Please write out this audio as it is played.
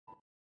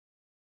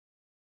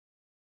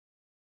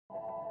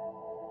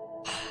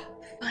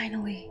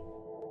Finally!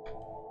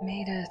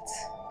 Made it.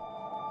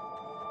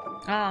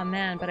 Ah,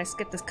 man, but I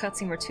skipped this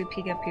cutscene where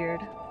 2P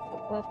appeared.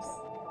 Whoops.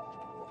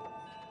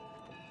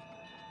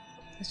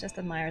 Let's just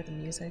admire the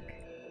music.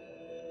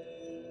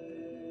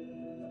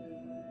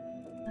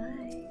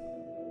 Hi.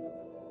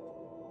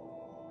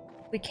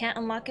 If we can't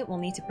unlock it, we'll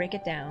need to break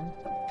it down.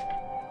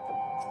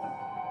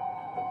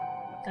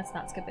 Let's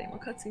not skip any more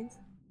cutscenes.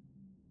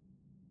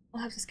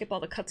 I'll have to skip all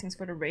the cutscenes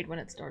for the raid when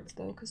it starts,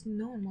 though, because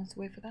no one wants to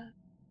wait for that.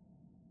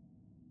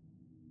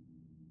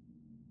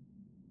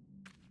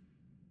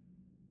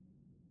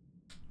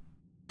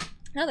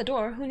 Another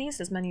door? Who needs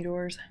this many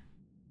doors?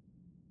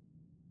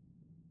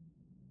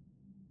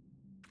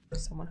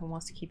 Someone who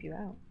wants to keep you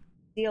out.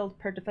 Sealed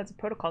per defensive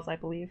protocols, I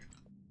believe.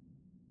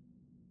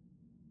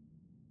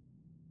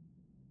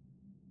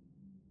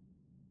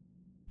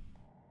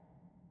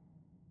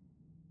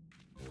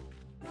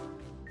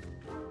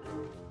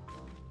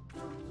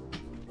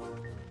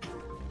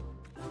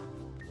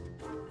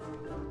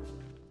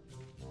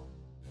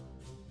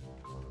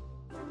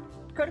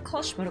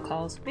 Protocol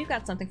schmotocols. We've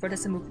got something for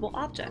this immovable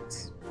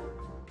object.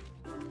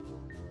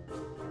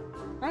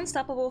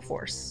 Unstoppable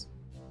force.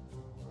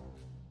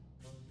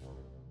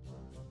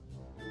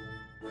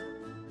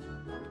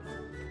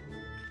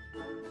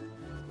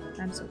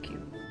 I'm so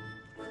cute.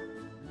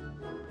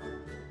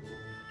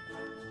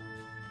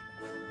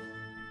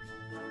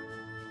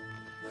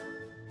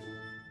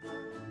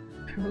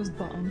 Those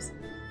bombs.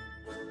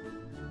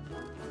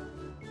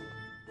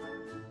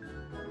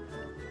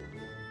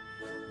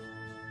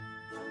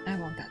 I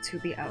want that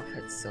 2B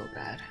outfit so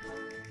bad.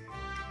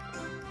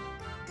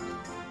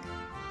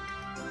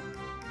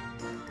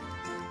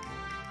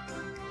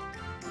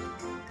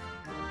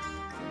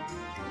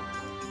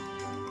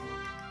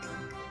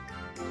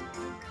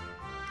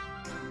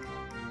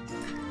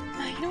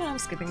 You know what? I'm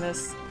skipping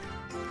this.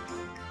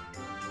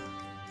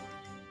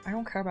 I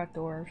don't care about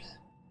doors.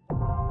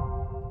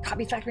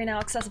 Copy factory now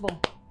accessible.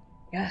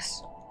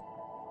 Yes.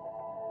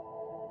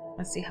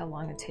 Let's see how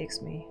long it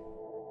takes me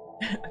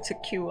to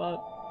queue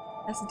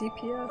up as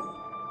DPS.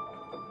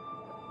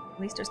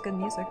 At least there's good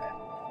music.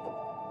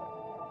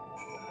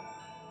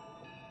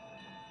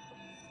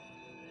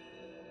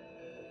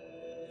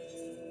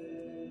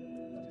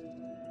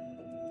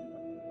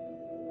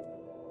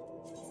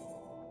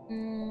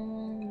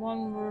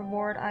 One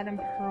reward item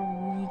per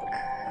week.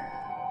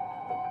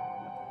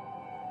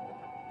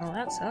 Oh,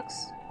 that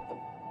sucks.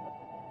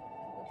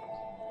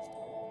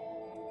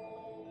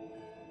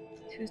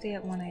 Tuesday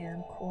at 1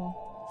 AM. Cool.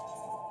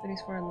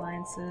 Goodies for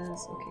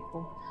alliances. Okay,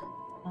 cool.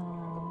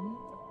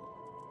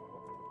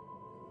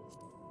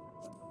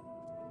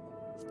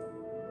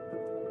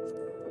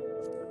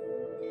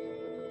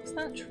 It's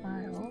not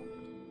trial.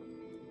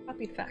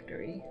 Copied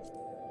factory.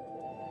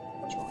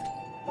 Join.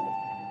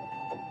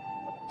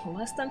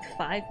 Less than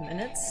 5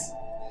 minutes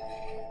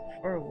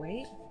for a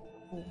wait?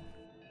 Ooh.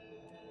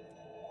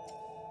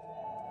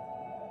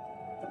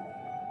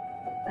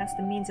 That's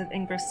the means of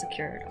ingress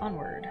secured.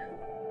 Onward.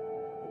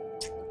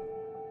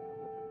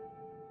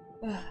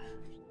 Ugh.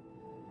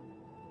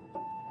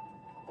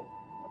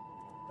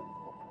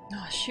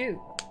 Oh shoot.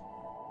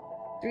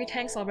 3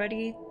 tanks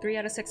already, 3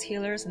 out of 6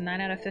 healers, and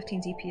 9 out of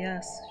 15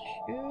 DPS.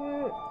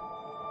 Shoot.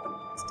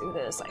 Let's do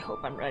this. I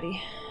hope I'm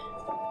ready.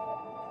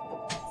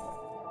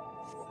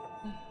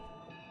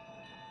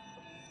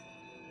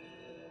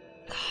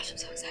 Gosh, I'm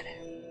so excited.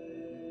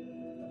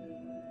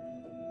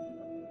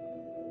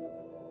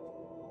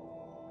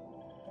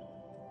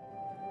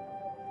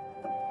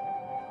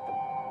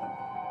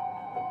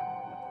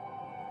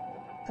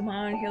 Come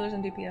on, healers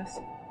and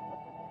DPS.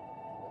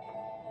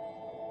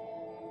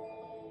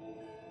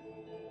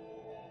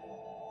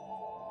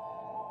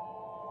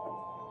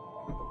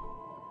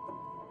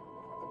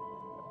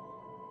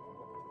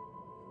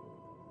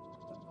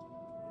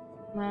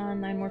 Come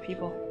on, 9 more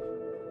people.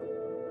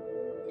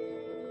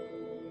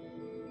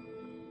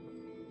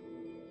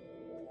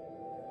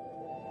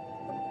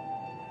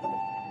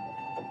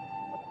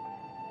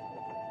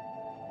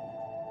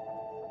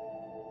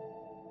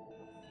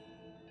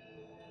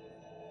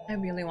 I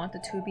really want the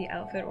 2B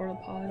outfit or the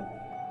pod,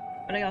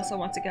 but I also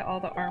want to get all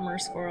the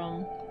armors for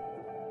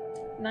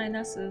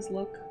 9S's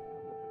look.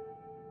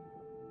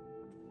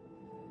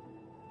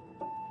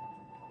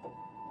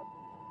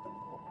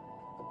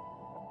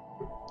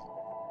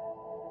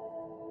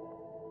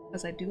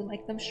 Because I do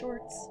like them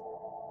shorts.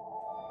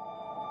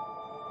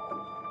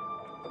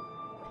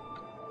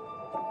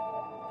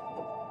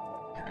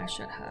 I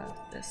should have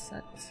this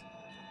set.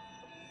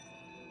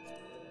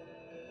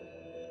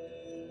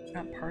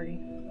 Not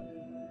party.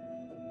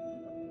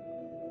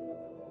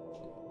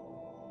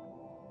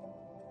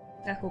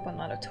 I hope I'm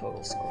not a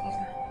total scrub.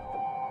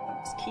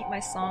 Just keep my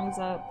songs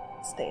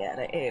up, stay at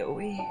an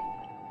AoE.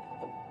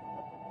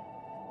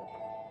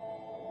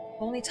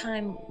 Only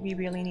time we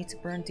really need to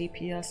burn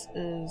DPS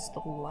is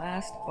the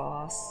last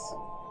boss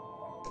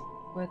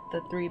with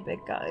the 3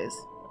 big guys.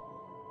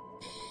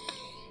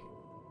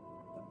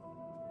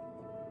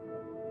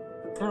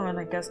 Oh, and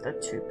I guess the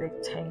 2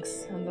 big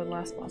tanks and the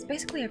last boss.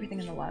 Basically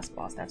everything in the last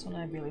boss, that's when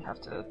I really have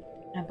to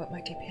And but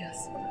my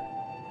DPS.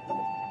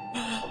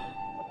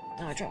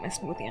 Oh, I drank my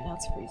smoothie and now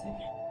it's freezing.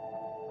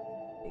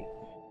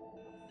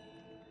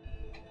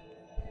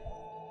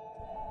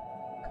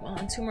 Come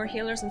on, 2 more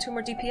healers and 2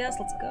 more DPS,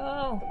 let's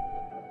go!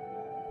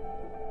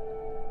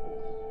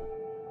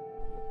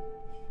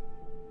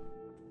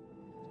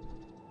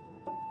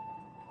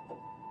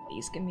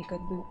 Please give me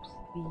good loot.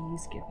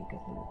 Please give me good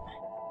loot.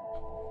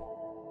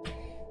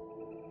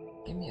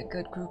 Give me a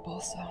good group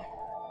also.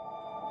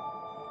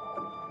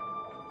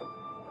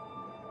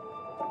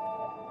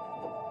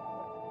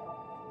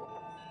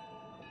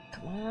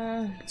 Come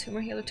on, 2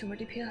 more healer, 2 more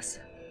DPS.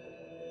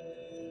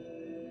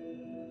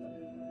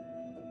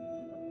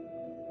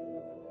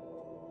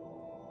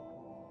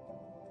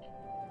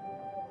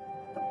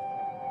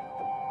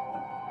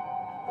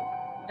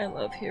 I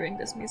love hearing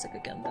this music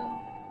again though.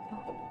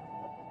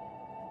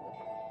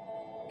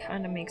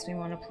 Kinda makes me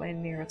want to play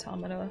NieR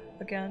Automata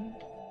again.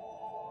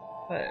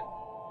 But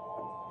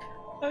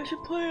I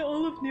should play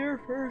all of NieR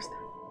first.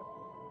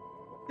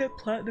 Get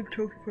platinum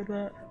trophy for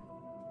that.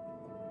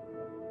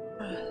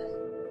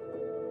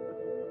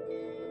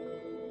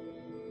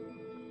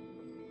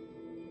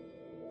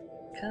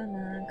 Come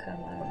on,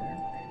 come on.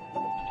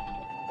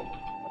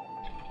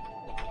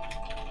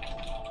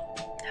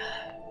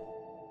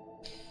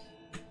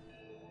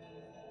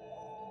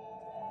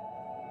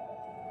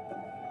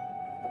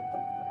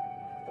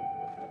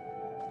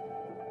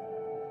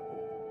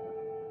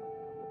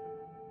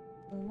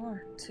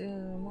 Two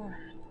more.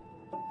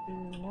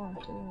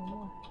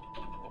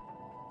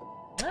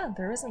 Ah,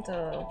 there isn't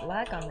a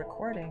lag on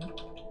recording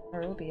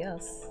or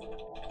OBS.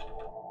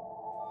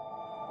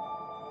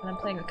 And I'm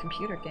playing a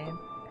computer game,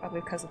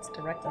 probably because it's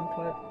direct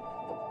input.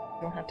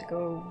 You don't have to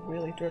go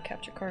really through a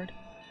capture card.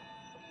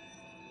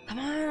 Come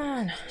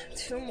on!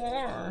 2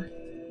 more!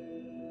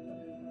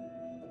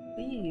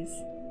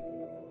 Please.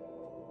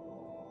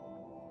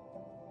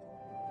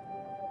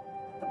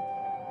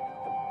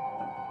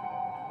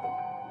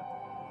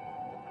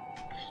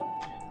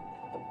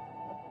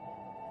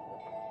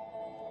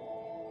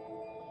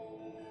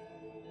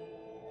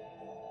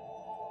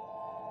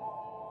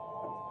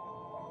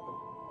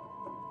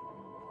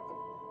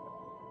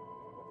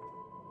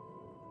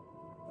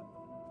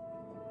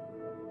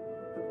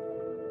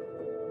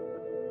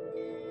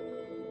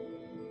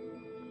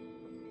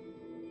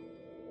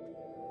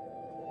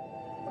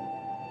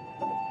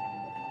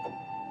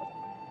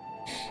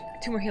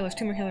 Two more healers,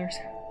 2 more healers.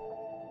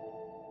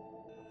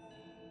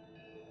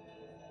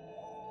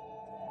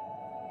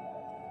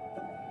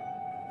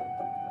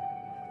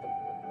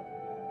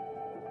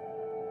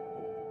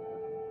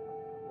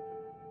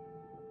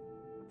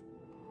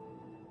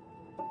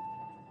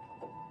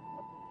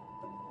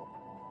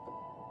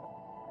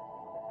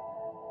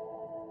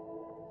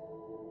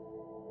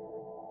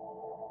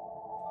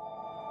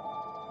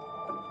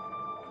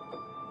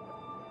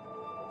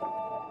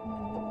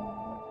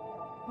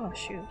 Oh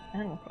shoot,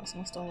 Animal Crossing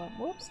was still up.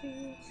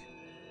 Whoopsies.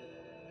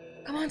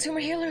 Come on, 2 more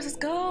healers, let's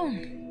go!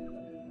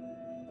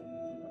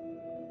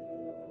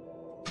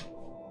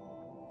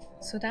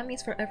 So that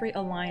means for every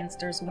alliance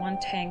there's 1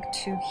 tank,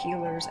 2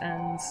 healers,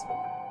 and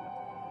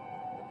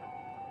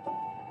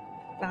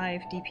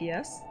 5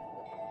 DPS.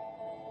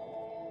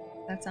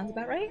 That sounds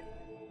about right?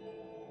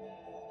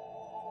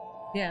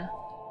 Yeah.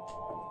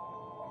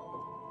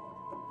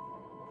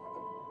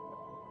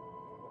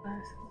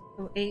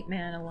 So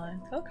 8-man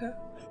alliance. Okay.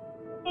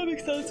 That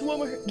makes sense. 1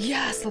 more.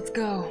 Yes, let's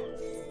go.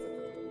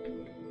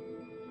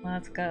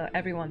 Let's go.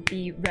 Everyone,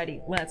 be ready.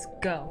 Let's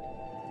go.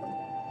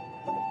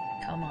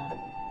 Come on.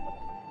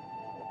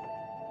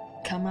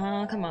 Come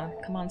on, come on.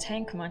 Come on,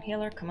 tank. Come on,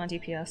 healer. Come on,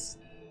 DPS.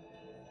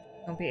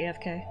 Don't be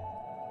AFK.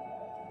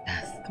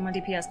 Yes. Come on,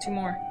 DPS. 2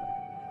 more.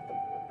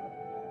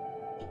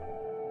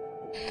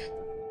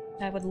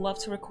 I would love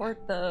to record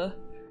the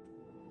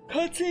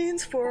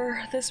cutscenes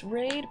for this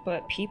raid,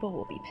 but people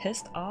will be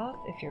pissed off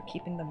if you're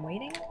keeping them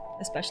waiting,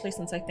 especially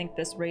since I think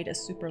this raid is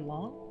super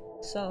long.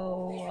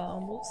 So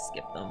we'll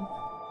skip them.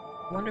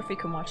 Wonder if we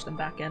can watch them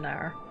back in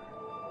our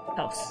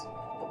house.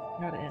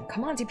 Not in.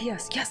 Come on,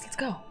 DPS. Yes, let's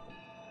go.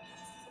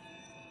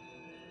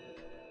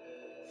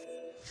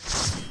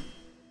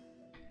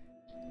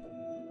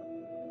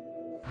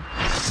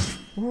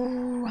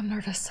 Ooh, I'm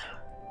nervous.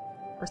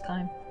 First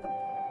time.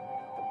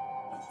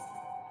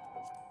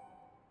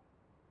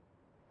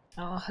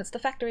 Oh, it's the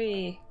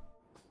factory!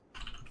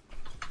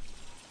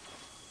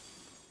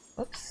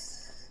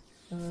 Oops.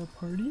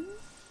 Party?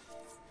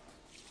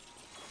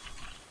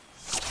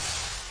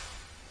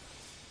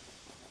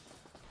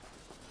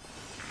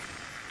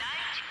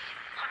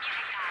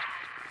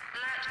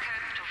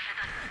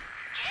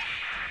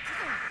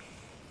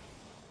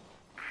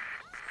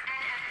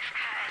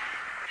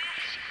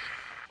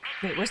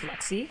 Wait, where's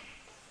Lexi?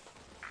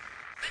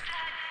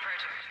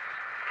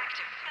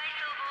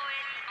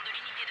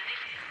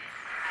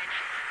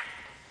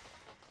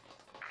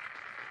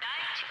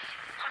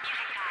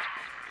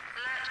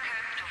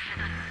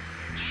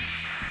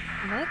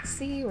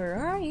 Lexi, where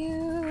are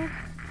you?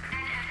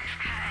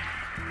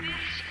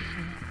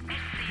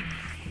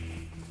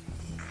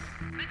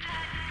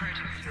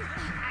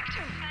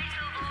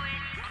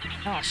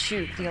 Oh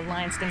shoot, the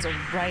alliance things are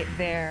right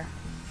there.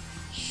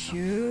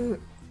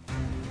 Shoot.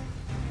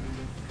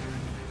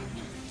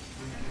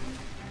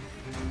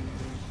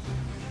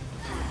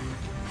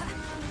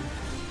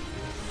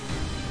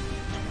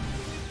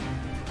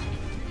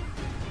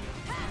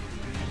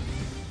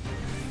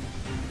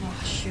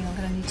 Oh shoot, I'm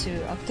gonna need to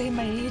update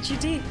my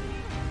HUD.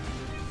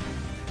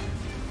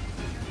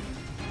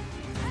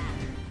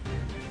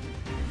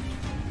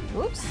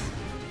 Oops.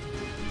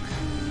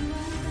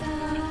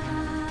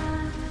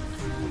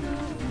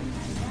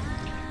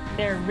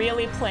 They're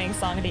really playing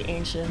Song of the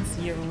Ancients.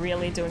 You're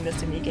really doing this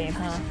to me, game,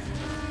 huh?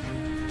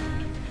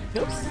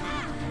 Oops.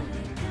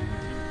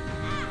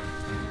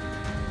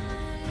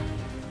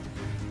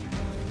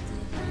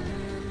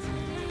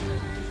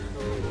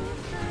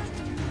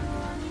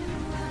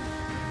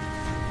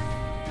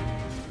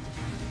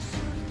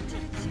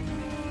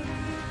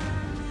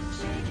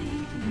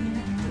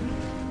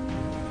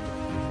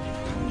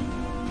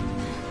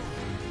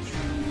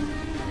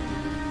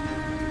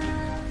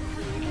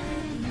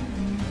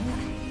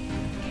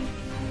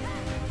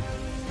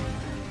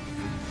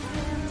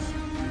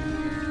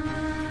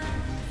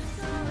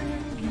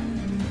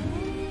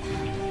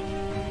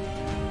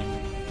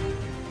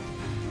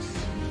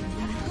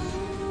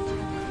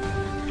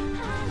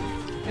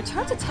 It's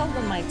hard to tell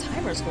when my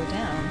timers go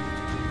down.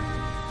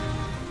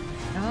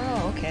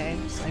 Oh, okay.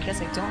 So I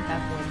guess I don't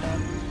have window.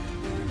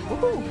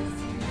 Woohoo!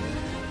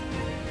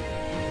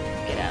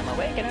 Get out of my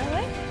way, get out of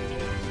my way.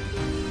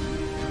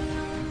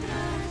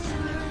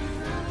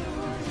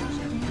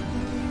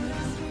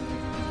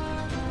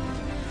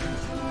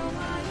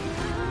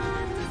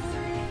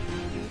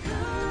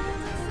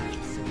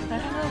 I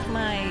don't know if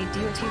my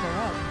DOTs are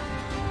up.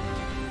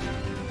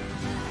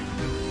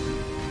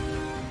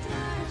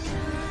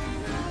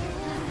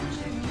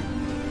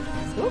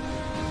 Oop.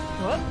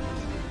 Whoop.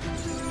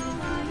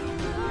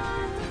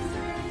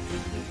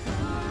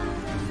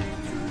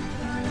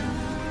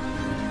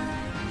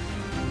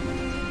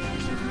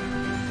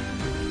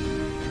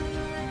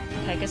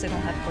 Okay, I guess I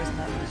don't have poison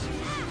that much.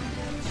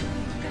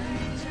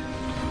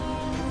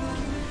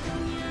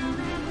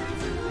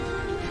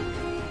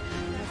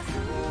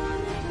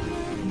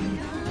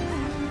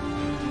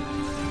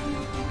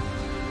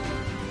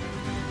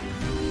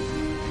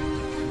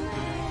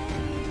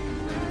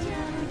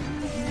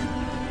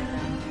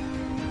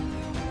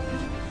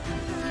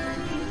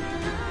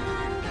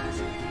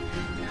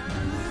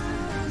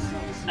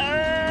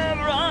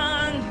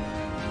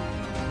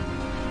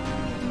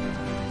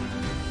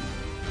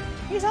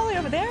 He's all the way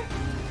over there?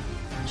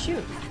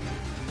 Shoot.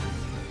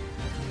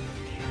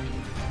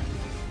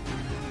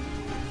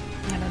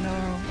 I don't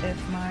know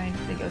if my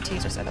big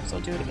OTs are set up, so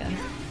I'll do it again.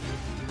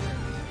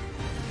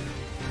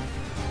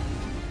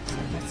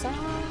 Sing my song.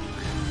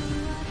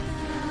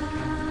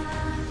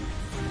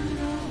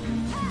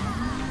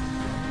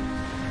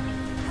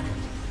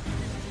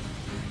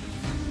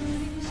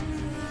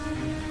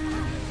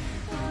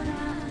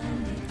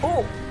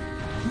 Oh!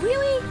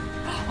 Really?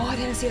 Oh, I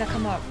didn't see that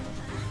come up.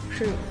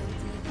 Shoot.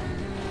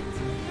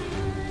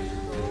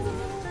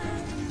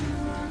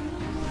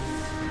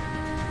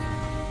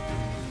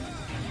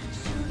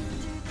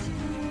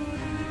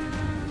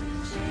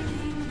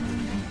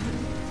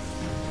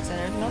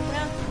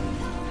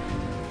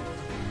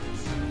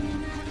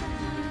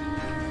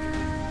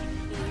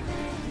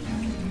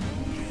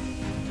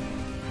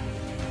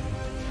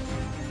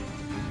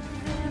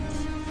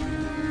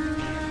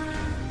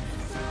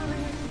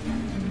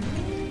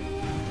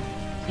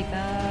 Keep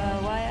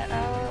an eye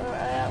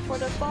out for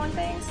the spawn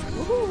things.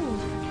 Woohoo!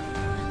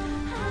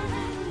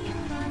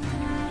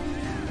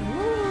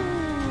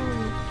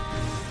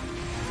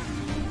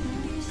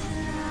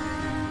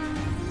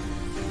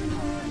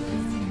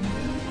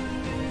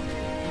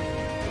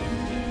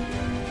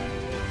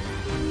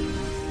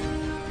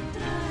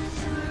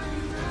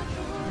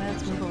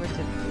 Let's move over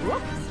to.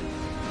 Whoop!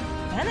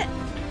 Damn it!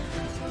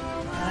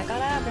 I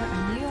got out of there.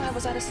 I knew I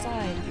was out of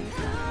side.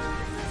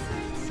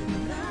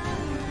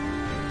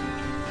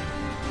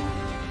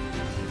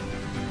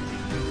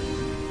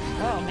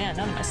 Oh man,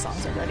 none of my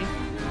songs are ready.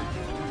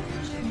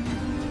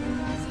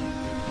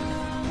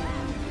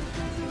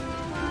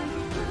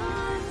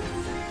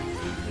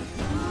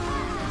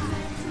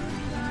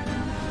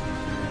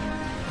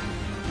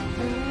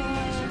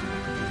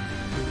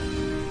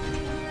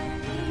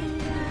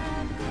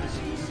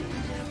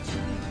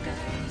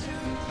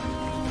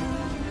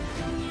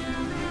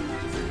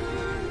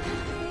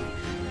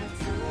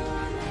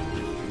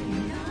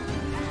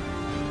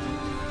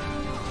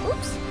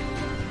 Oops!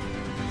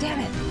 Damn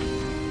it!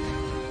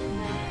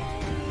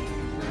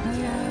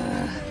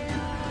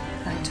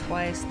 Died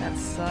twice, that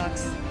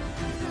sucks.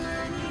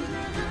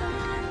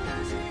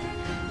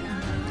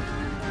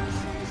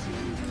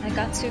 I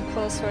got too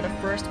close for the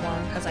first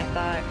one because I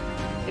thought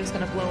it was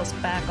gonna blow us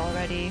back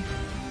already.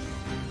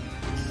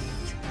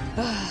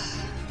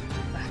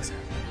 Max.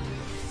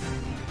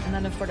 And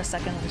then for the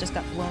second one, just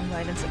got blown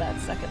right into that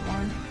second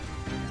one.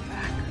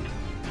 Back.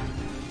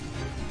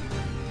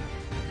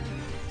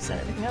 Set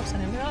everything up,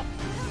 set everything up.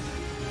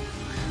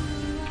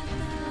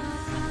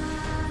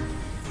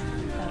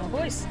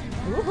 boys.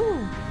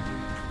 Woohoo!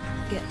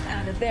 Get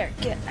out of there!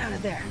 Get out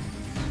of there!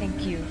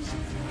 Thank you.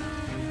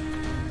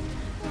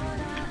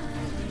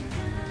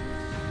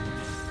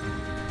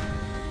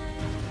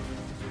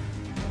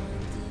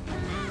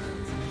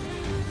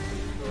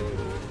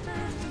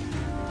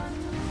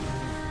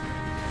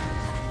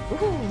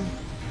 Woohoo!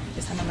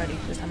 This time I'm ready.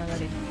 This time I'm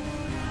ready.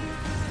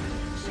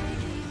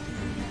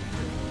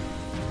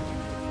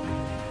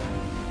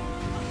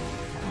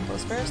 That one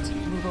goes first.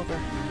 Move over.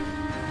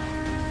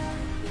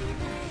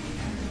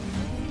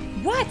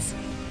 What?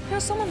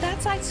 There's someone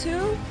that side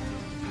too?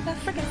 That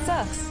freaking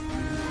sucks.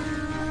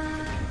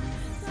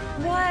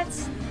 What?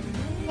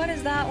 What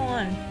is that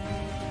one?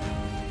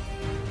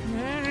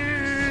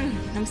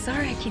 I'm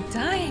sorry, I keep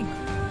dying.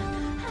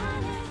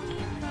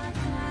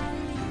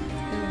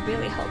 It would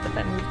really help if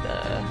I moved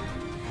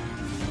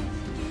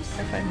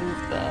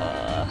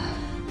the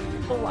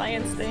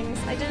alliance things.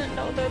 I didn't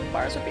know the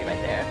bars would be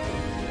right there.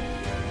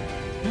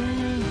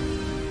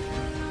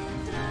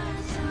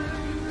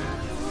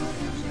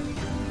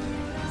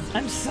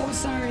 I'm so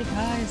sorry,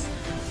 guys.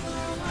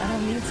 I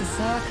don't mean to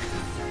suck.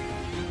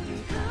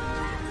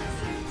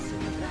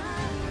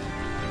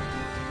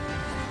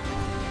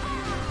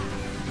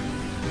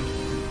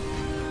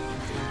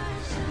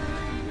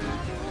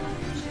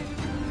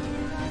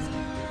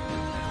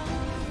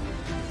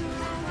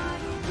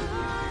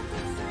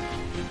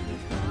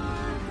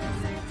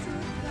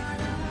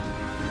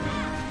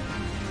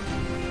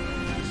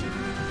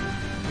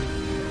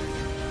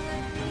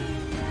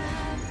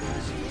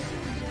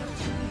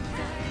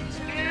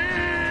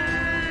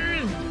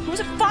 Who's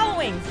it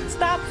following?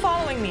 Stop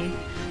following me.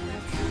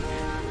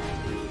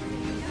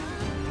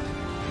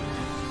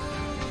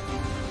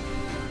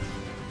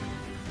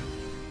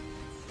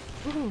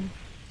 Ooh.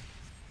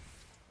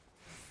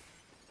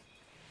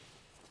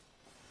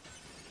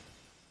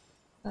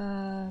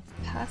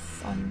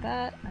 Pass on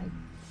that. I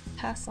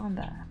pass on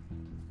that.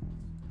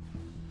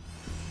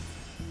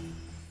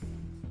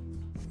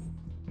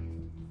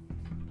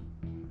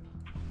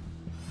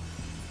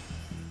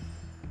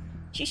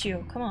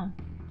 Chishu, come on.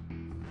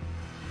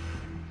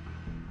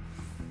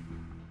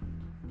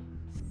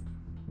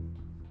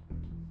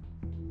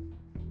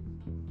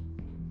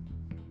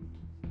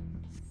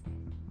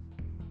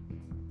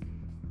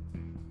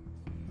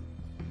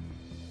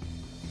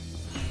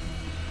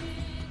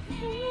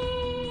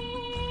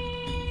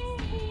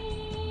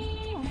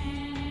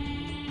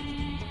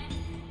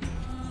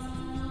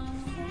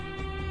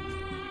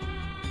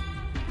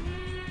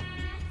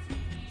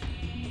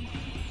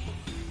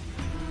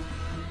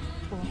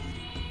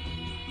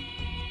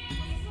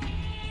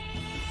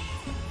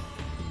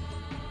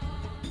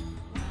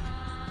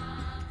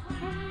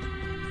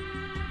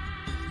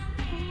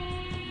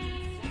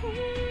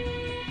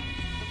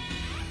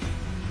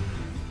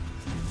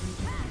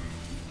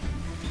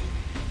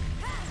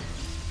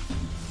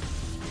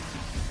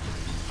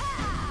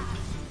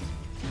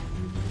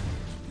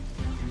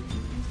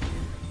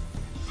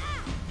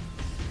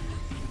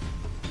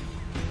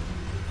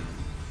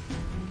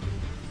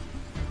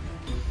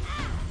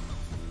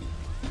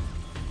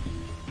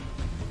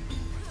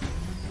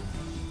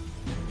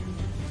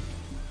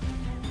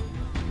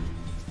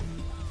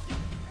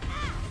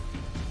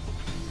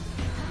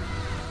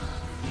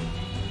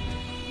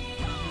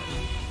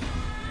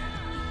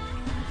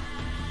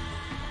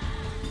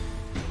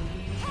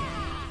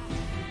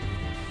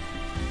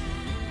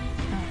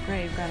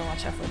 Great, gotta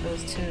watch out for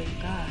those too.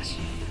 Gosh.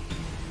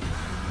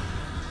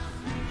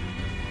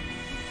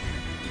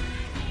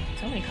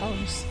 So many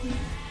colors.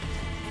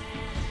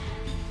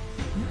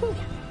 Woohoo!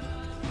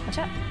 Watch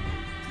out.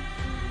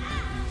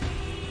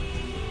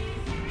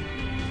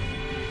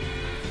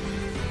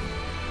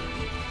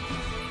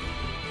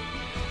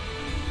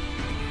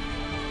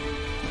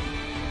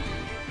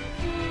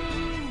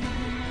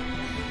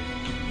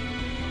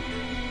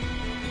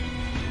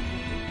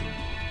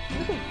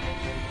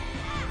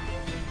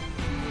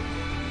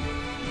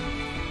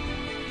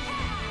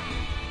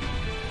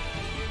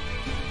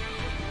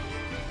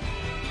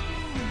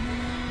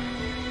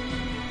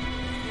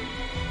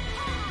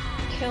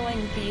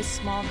 Killing these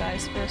small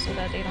guys first so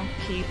that they don't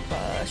keep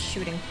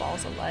shooting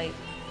balls of light.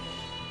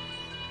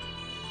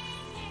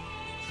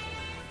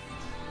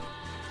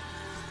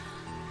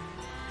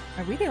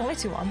 Are we the only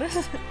two on this?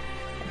 I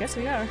guess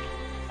we are.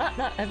 Ah,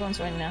 no, everyone's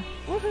joining now.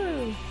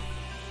 Woohoo!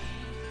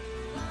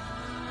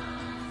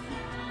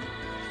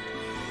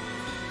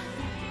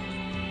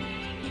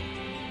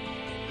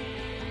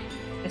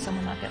 Did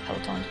someone not get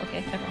pelotoned? Okay,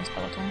 everyone's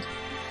pelotoned.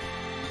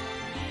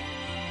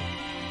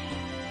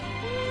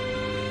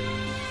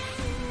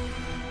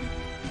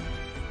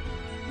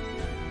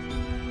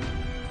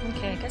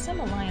 Okay, I guess I'm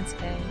Alliance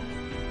A.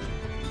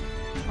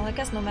 Well, I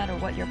guess no matter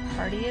what your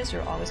party is,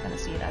 you're always going to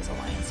see it as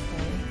Alliance A.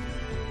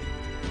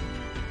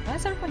 Why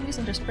is everyone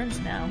using their sprints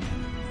now?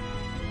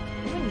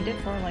 What do we need it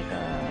for, like,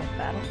 a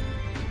battle?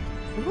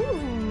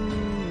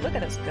 Ooh, look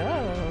at us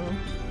go!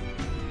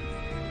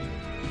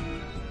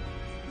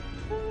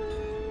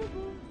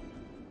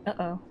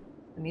 Uh-oh,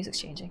 the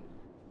music's changing.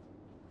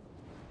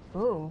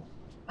 Ooh.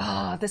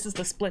 Ah, this is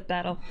the split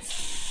battle.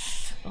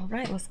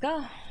 Alright, let's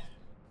go.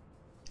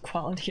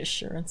 Quality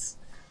assurance.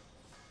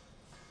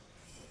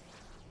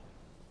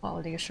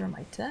 Quality assure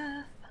my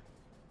death.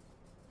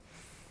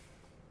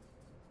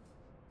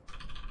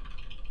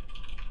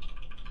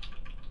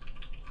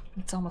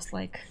 It's almost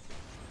like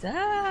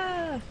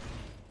death.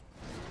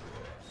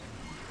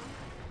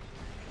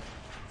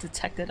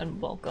 Detected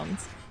and welcomed.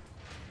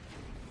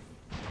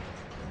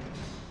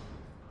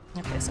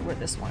 Okay, so we're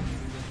this one.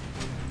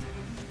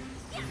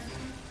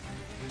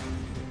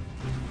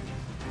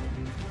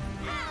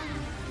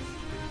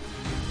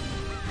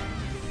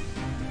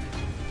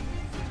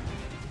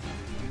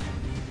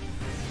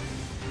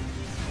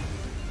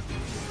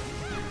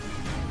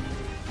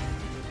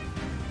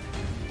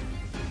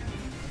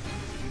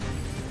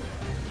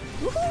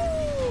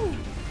 Woohoo!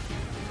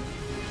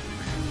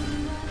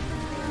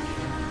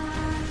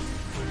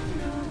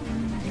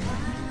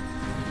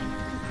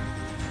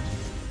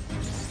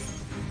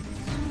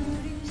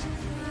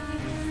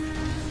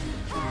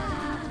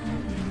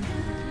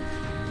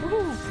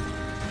 Woohoo!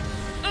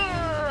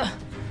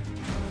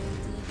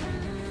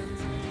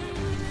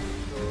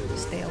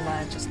 Stay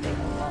alive, just stay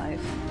alive.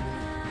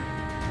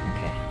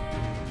 Okay.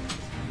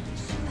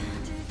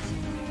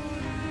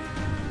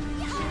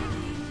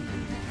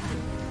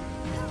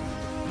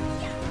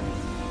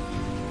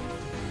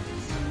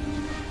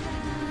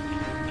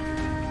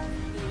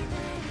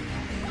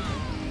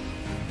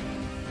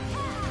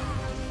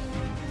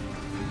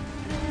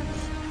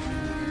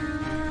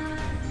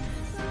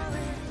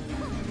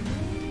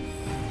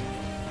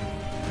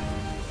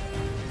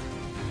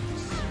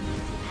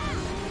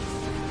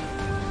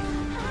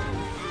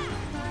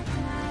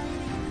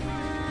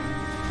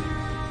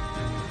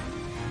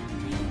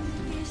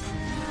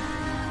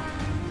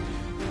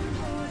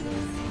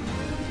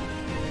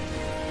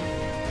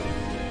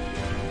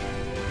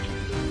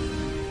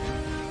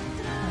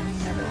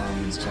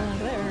 Everyone's chilling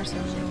there, so I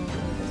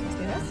guess we'll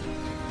stay there.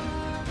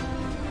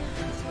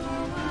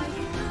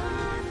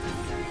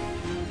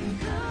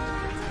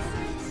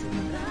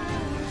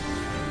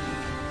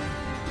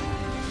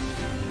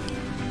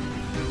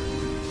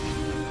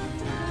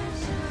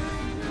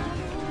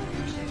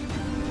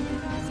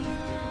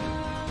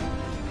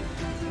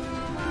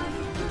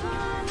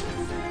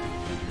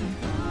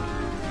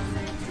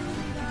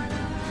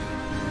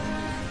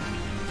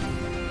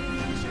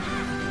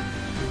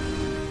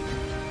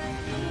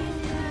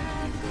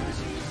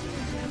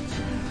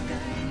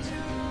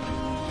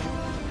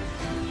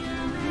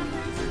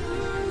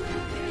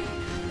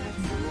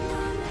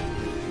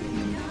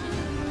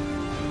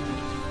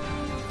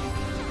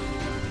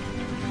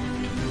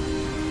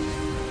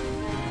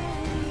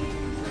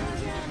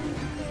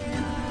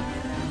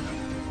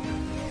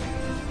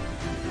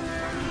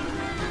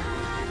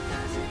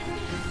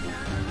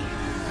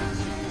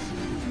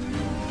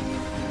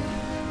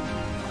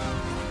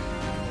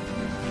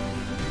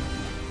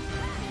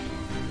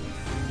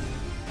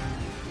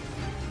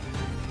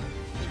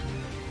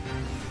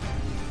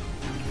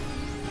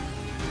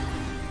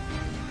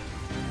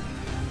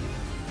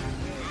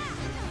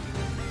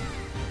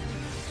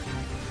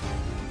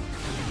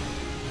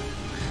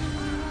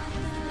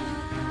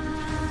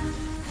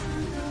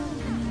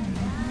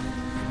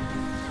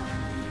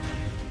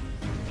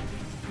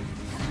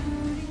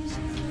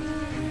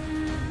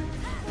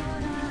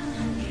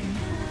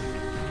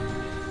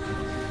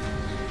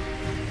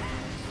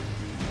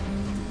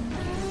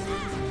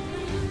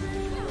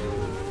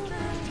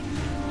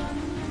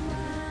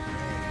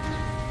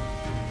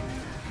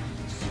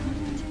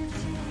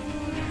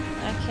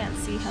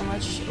 See how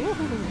much. Ooh.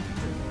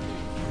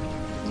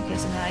 Okay,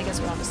 so now I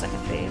guess we're on the second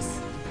phase.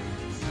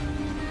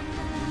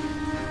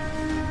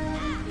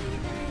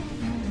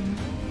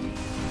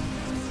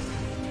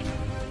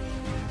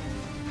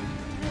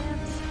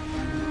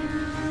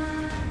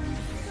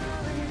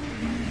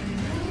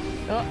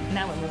 Oh,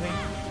 now we're moving.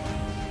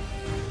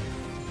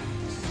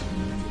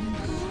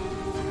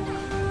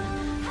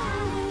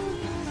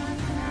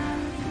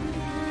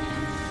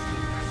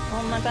 Well,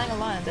 I'm not dying a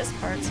lot in this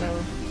part, so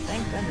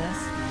thank goodness.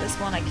 This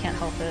one, I can't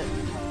help it.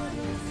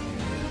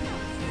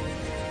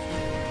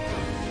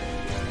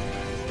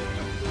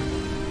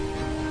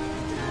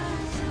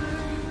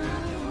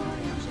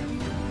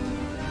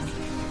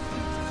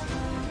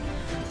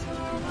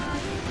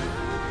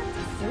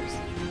 Oops.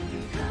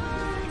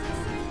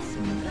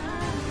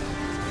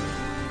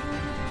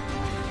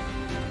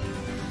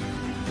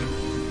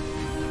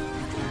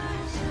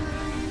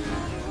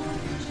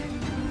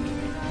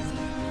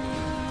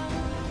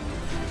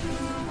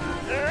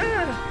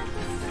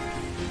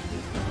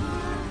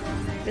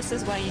 This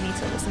is why you need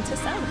to listen to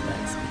sound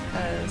effects,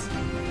 because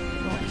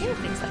you won't hear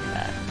things like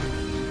that.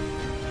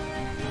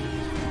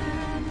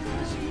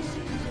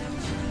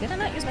 Did I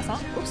not use my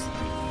song? Oops.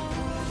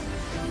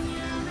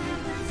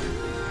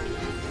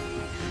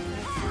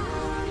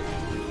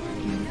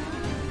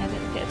 I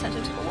didn't pay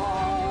attention to the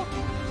wall.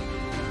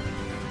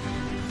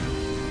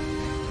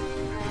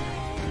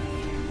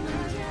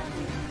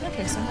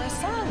 Okay, so my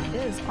song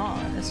is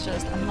on, it's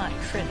just I'm not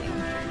critting.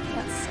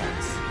 That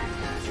sucks.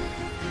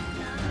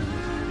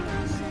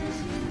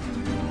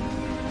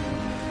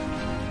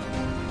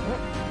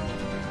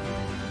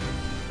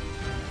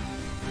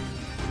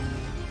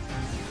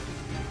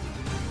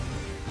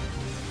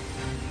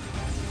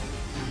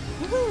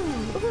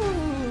 Ooh,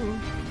 ooh.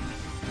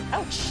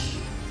 Ouch.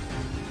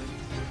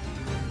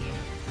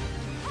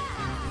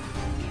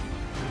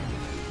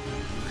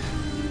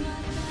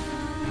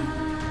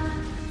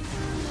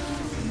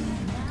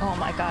 Oh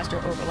my gosh,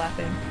 they're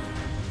overlapping.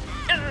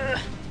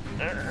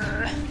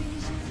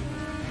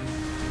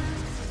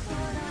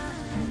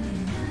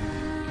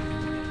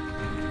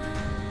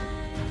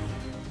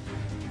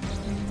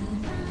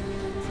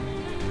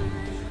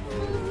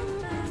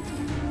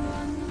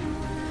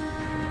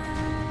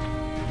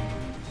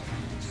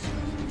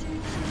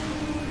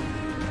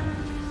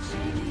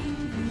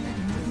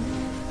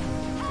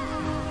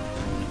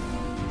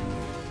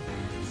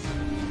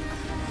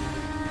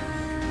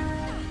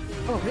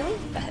 Oh, really?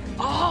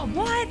 Oh,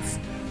 what?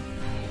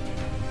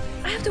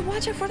 I have to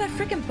watch it for that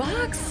freaking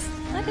box?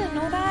 I didn't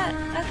know that.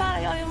 I thought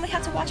I only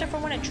had to watch it for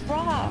when it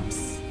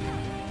drops.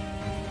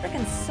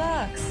 Freaking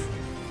sucks.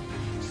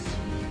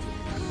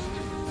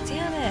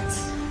 Damn it.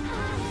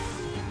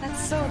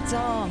 That's so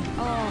dumb.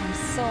 Oh, I'm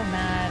so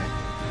mad.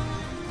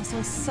 I was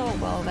doing so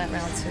well that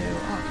round too.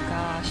 Oh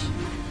gosh.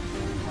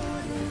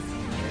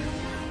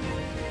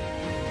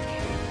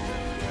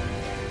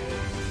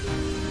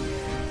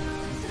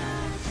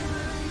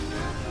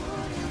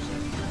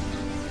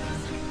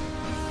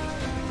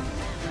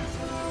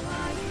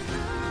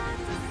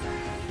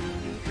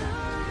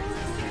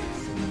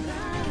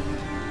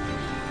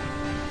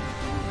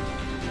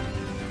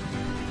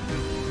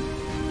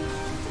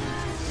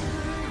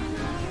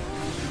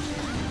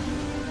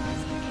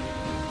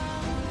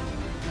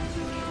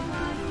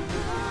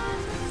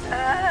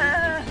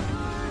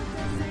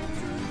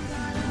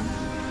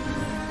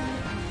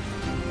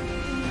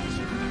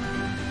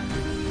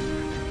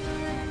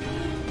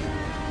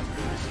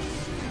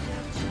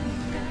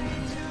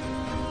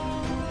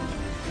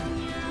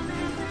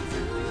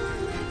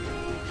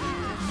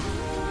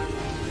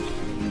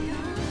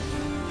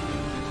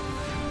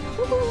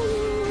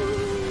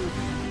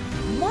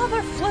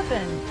 Mother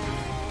flippin'!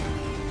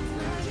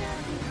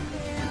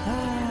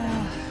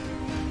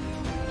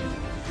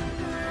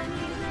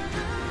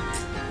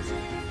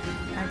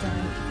 I've done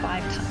it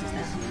 5 times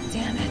now.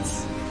 Damn it!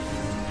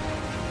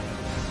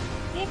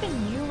 I even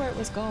knew where it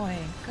was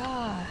going.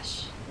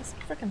 Gosh, this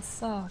frickin'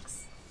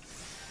 sucks.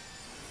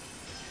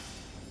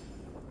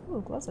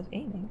 Ooh, gloves of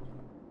aiming.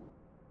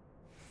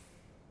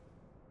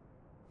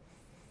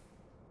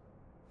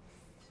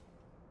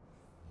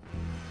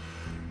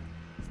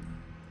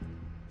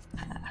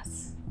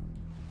 Pass.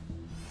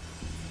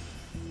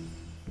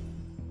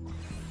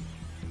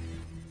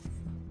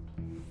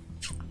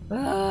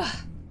 Ugh!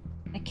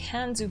 I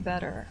can do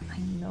better. I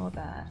know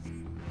that.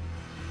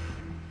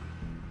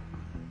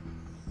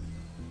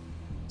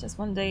 Just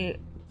one day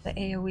the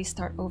AoE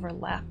start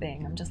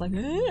overlapping. I'm just like,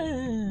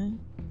 ugh.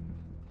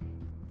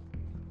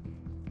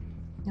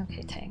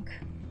 Okay, tank.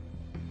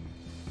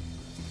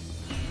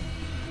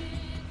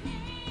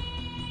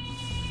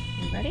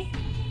 You ready?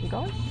 You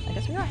going? I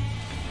guess we are.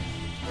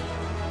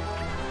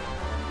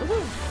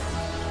 Woohoo!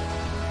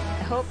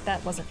 I hope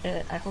that wasn't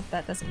it. I hope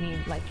that doesn't mean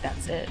like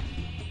that's it.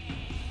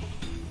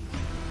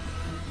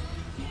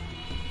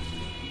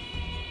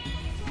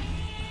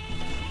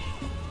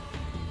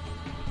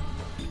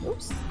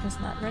 Oops, it's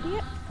not ready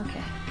yet?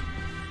 Okay.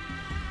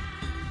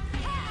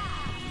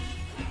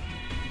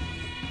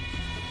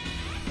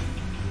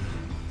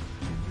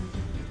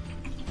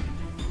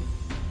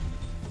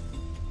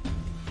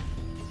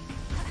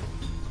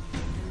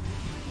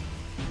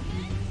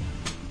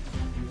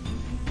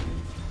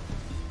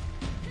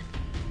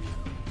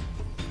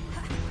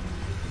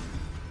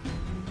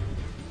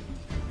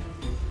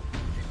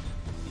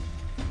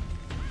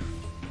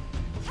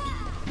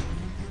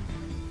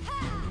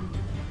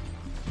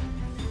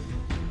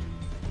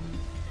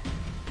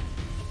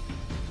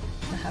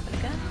 Happen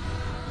again.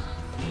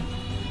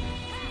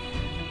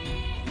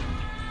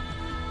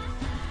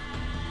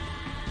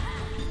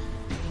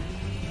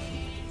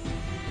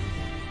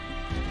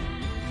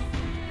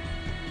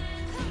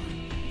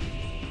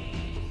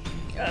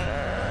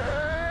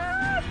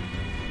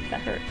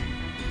 That hurt.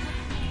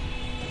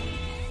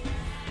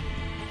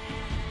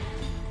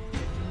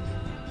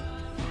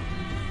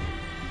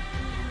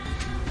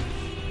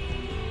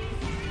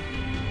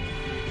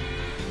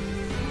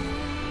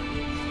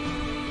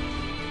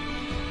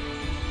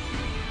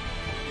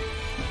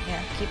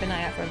 Keep an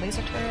eye out for a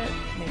laser turret.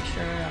 Make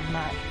sure I'm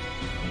not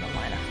in the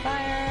line of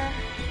fire.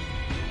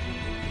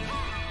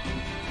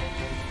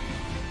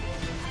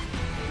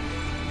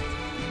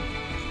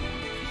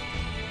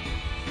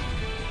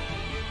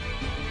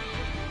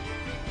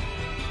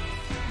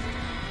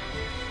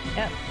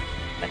 Yep,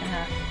 second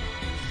half.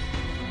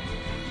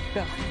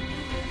 Go.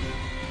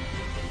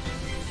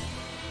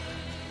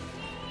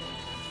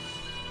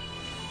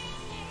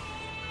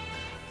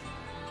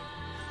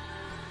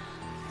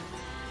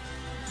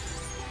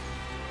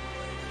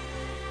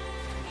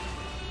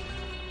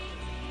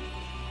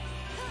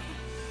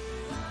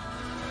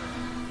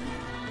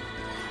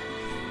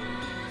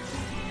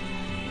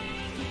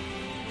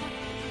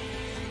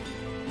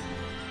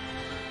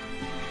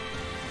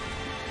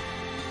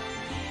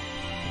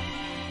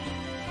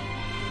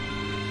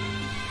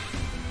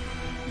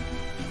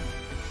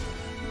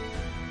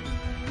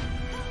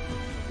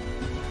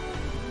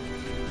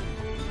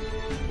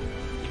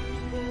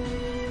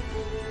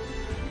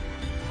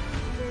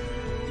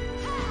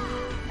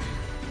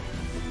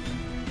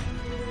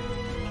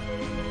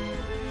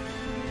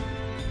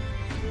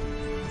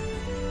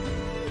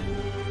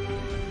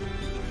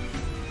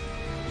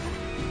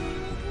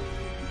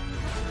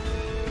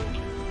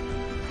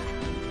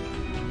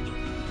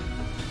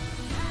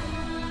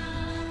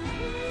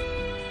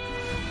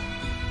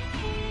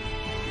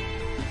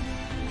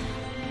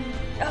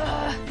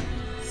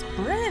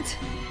 sprint!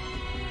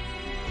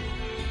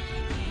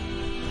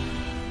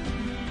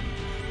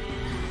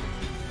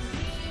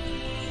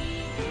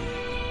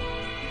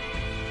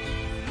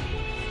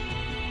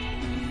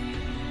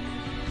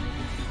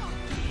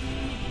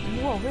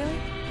 Whoa, really?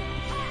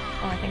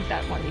 Oh, I think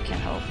that one you can't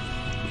help.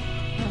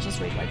 I'll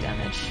just rate by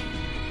damage.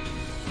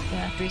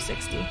 Yeah,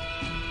 360.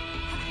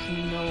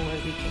 There's no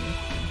way we can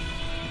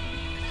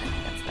protect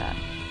against that.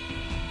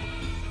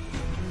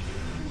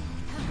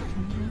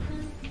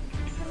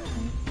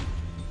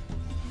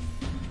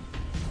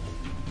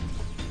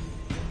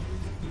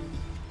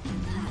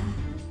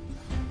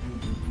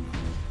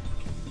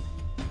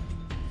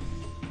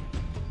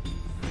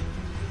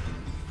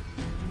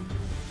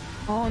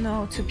 Oh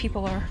no, 2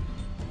 people are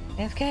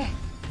AFK.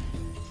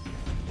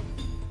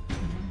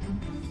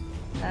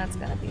 That's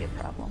gonna be a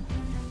problem.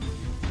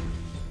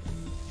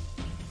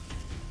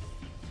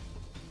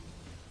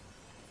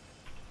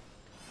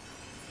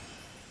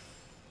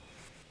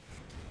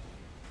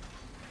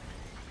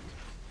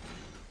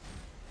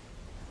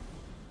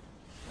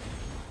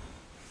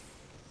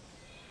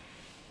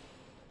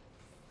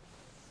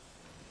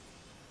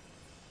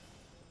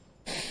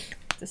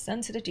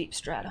 Descend to the deep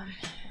stratum.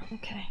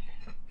 Okay.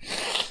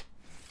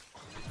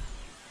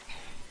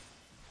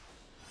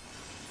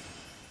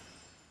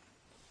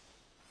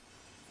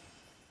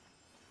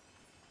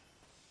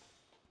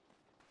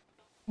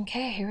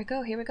 Okay, here we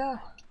go, here we go.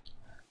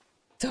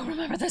 Don't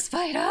remember this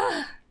fight,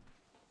 huh?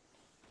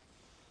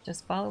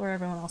 Just follow where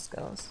everyone else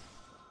goes.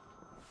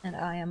 And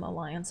I am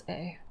Alliance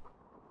A.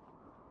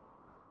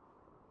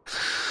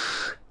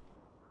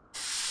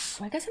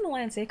 I guess I'm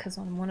Alliance A because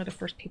I'm one of the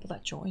first people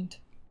that joined.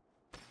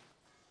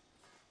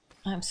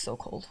 I'm so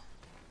cold.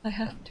 I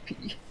have to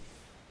pee.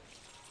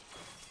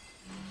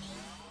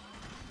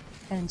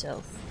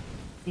 Angels.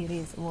 It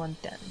is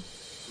 110.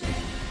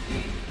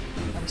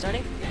 Are we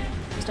starting?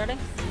 We're starting?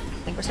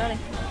 I think we're starting.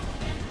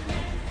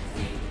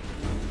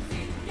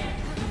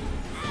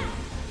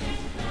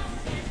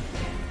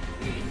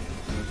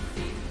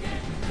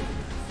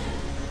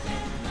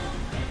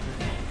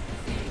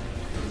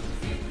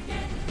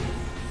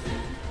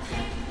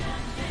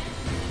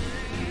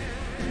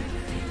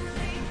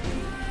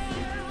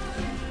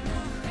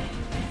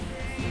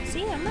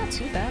 See, I'm not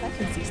too bad. I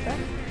can see stuff.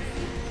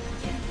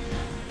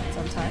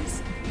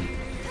 Sometimes.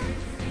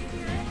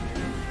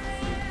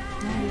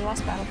 Oh, we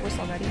lost Battle Force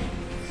already.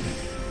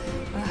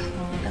 Well,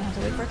 we're gonna have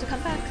to wait for it to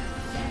come back.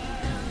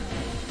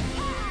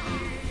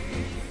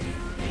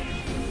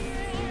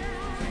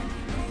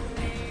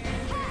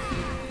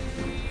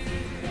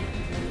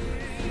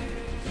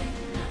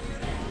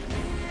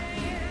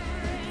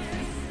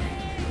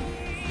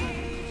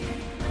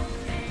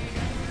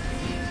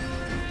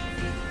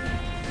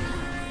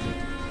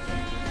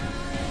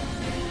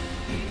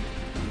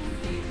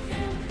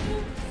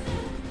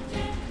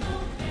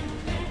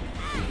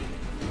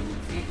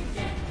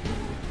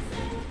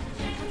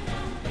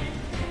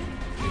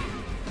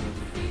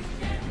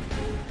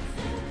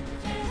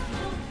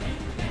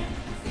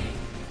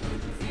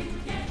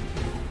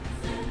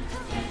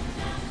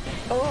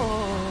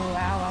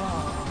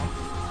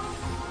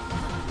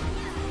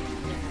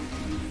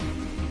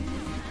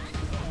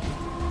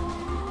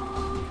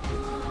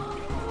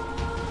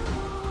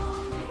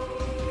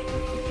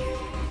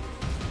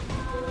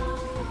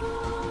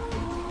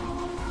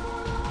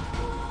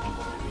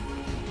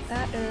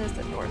 Is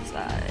the north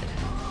side.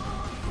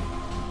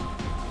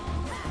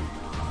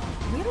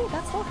 Really?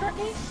 That still hurt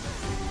me?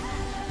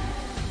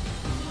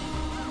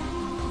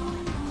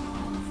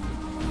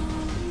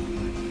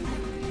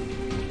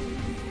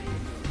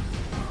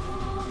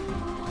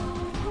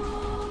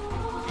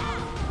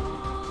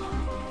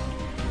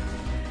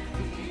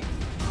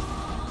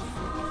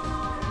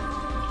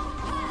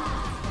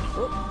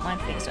 Oh, mine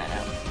things right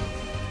out.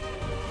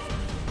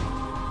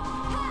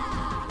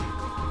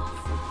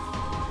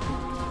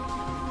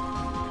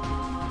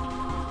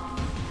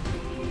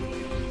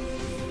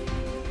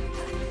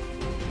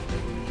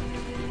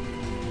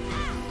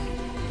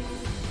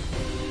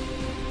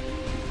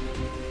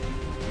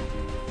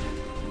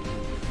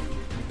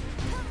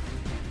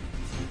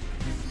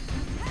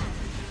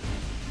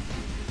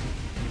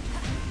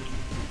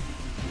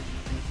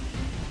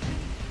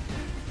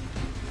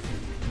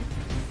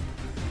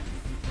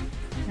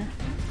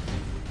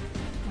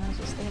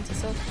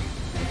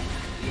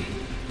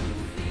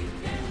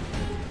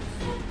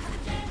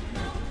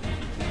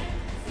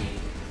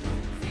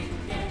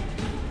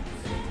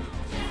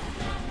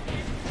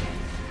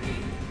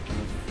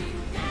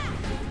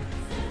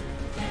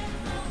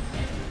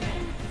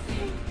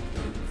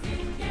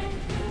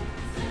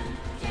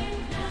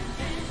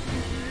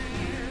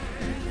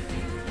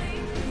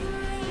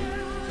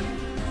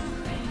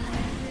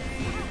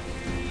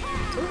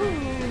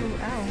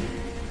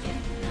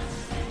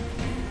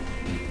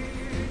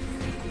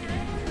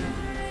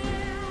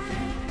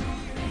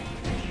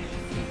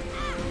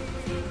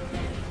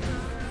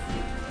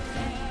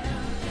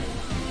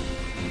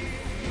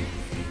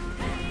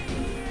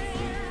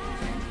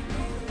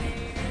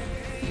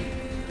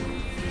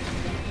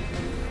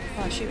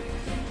 Shoot.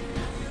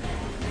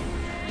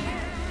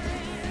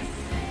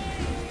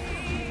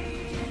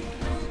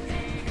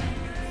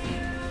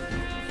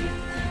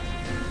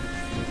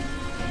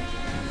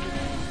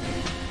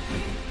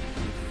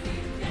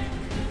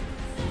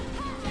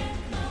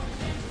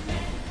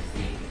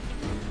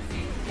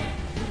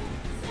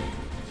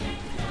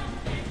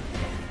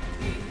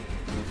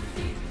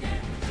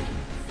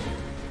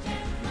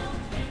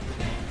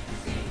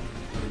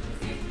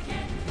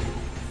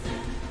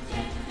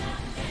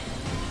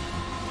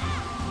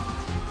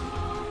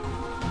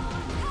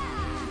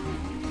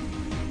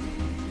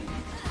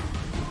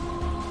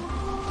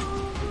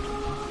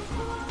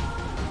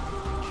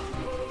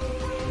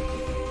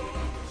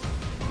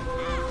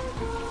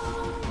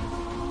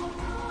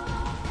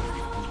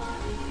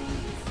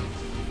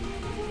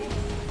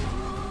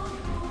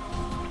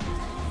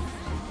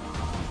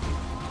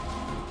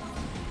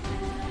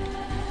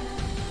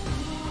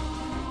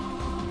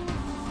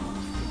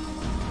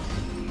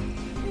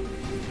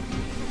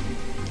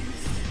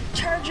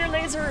 Charge your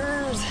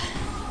lasers!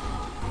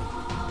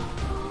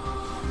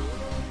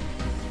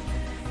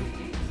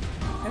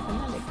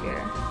 Recommended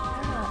gear.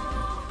 Ah,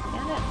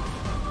 damn it.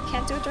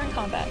 Can't do it during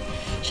combat.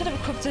 Should have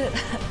equipped it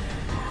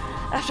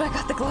after I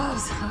got the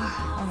gloves.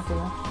 I'm a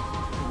fool.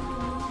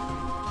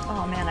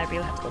 Oh man, I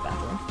really have to go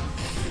bathroom.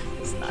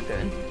 This is not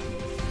good.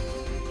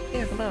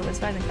 Here below is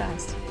rising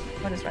fast.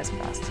 What is rising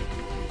fast?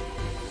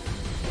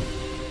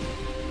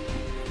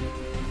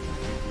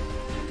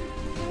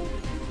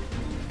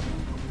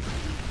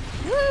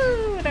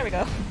 Woo! There we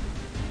go.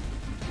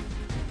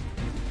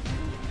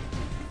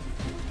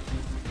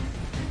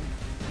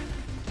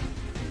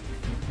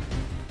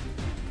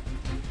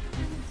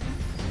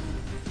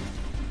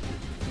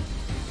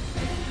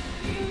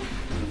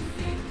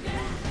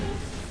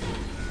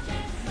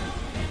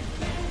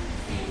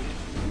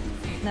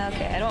 Now,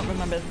 okay, I don't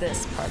remember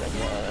this part of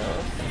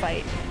the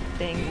fight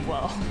thing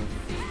well.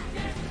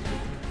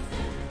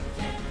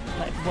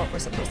 Like, what we're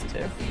supposed to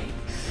do.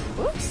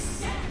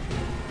 Whoops!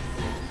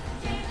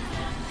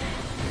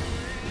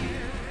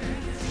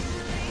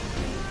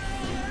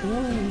 Ooh,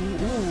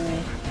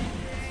 ooh.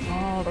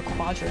 Oh, the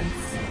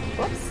quadrants.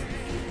 Whoops!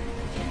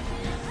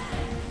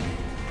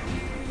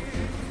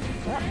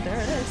 Oh, there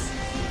it is.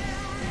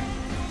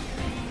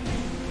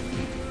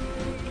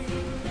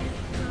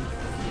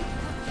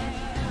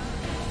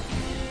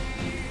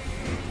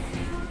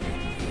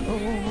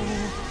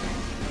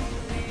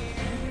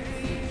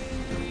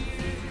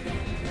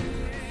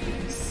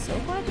 I'm so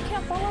glad you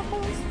can't fall off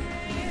those.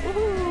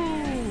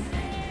 Woohoo!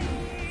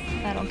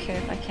 I don't care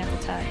if I can't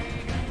attack.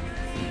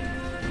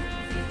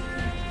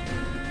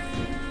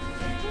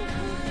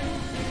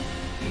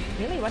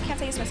 Really? Why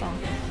can't I use my song?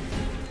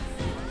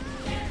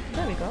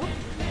 There we go.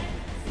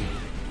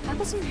 I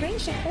was in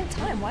range the whole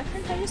time. Why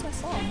couldn't I use my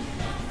song?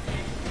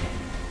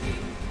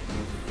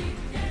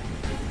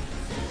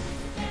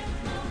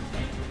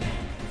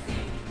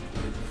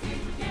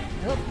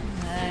 Nope,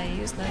 I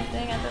used the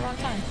thing at the wrong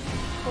time.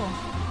 Cool.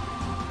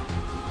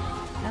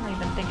 I don't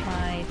even think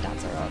my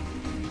dots are up.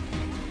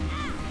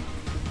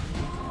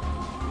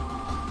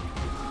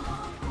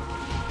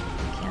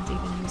 Can't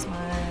even use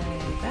my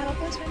battle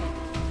points right now.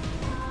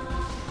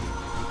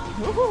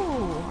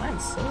 Woohoo! I'm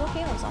so lucky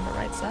I was on the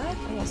right side,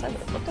 or else I would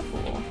have looked a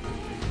fool.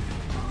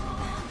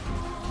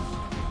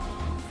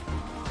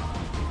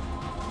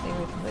 Stay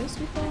away from those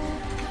people.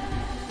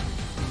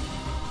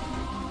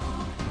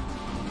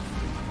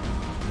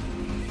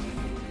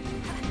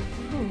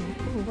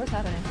 Ooh, what's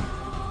happening?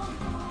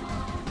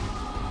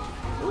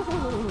 Ooh,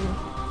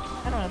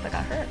 I don't know if I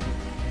got hurt.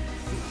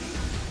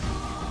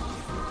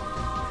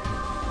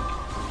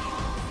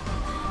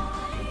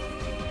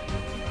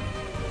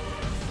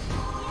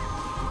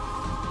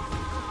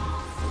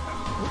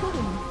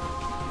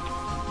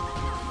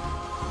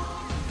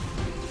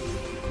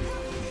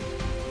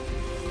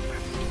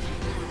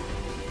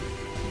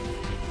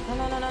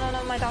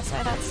 No, my dots.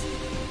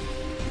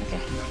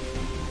 Okay.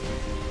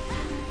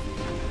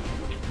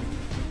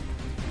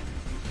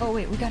 Oh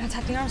wait, we gotta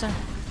attack the arms arm.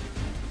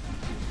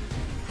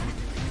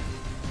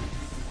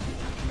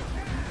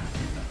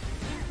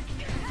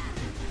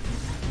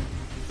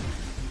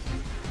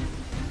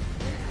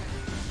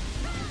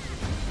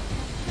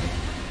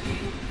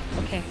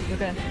 Okay, you're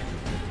good.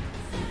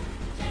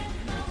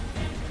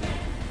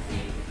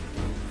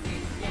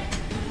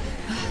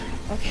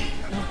 Okay,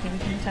 we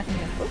can attack him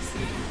again. Oops,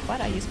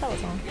 why'd I use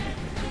Peloton?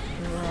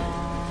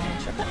 Wrong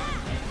shortcut.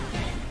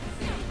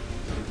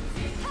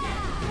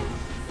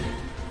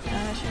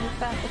 I should move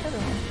back with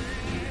everyone.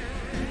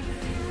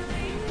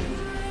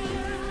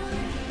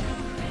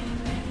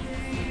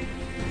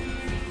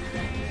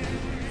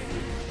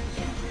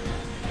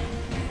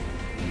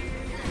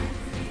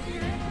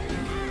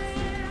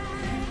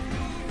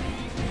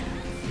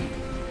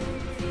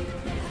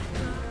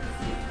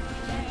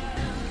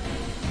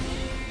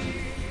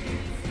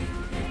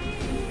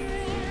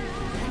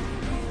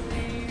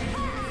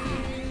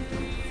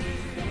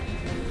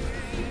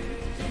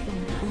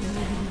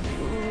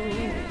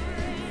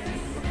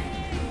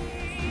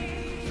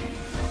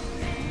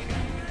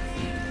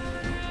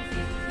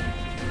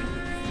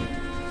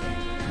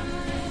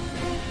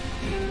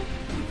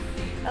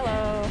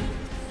 Hello.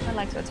 I'd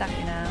like to attack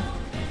you now.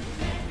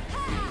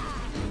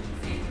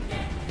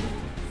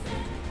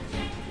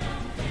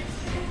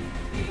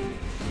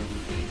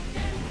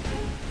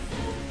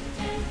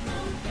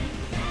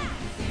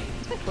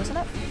 Is it close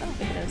enough? I don't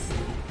think it is.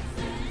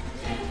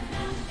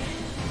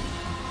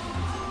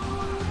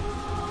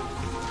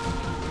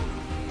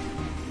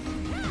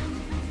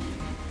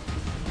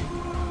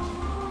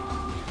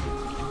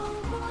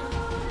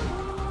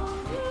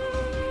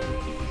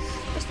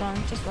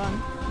 Just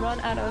run. Run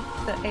out of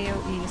the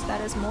AoEs.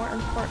 That is more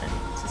important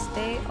to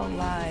stay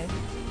alive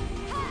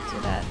so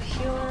that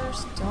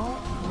healers don't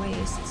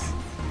waste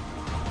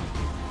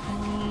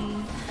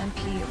any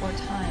MP or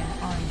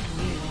time on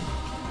you.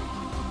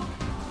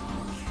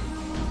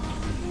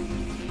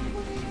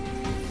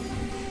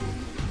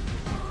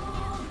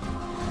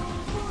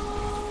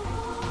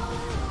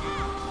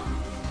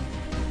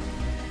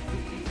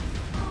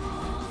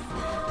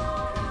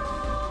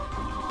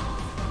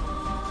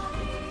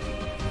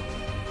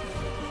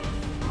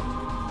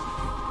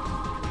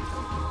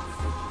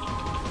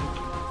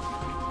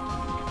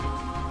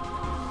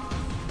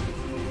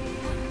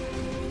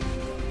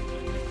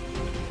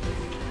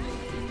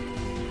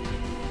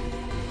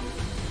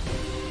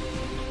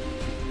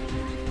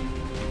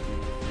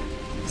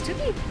 Is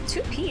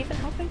 2P even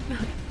helping?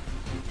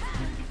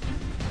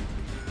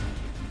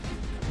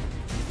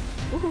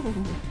 Ooh.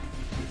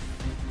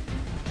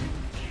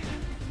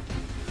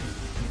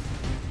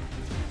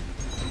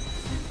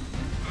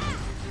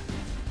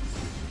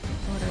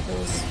 What are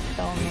those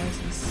bell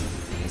noises?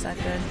 Is that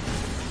good?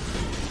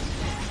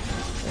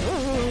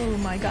 Oh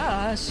my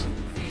gosh!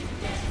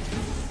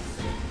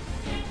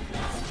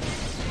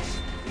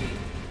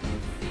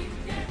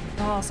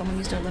 Oh, someone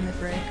used their limit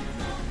break.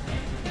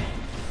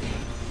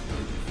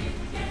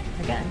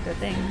 Again, good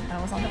thing I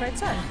was on the right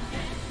side.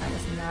 I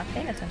was not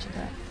paying attention to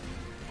that.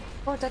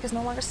 Port deck is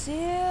no longer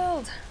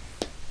sealed!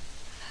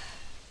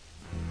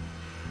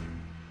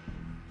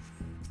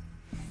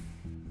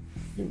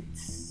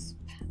 Loots.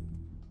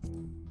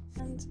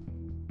 And...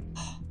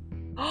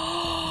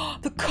 Oh,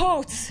 the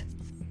coats!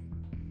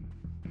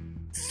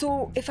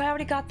 So, if I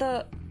already got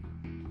the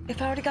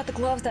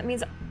gloves, that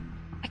means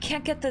I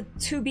can't get the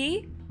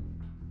 2B?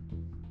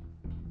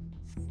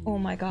 Oh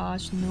my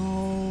gosh,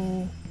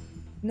 no.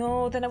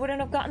 No, then I wouldn't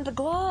have gotten the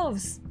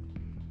gloves!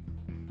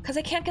 Because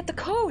I can't get the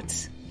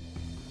coat!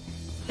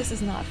 This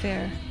is not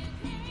fair.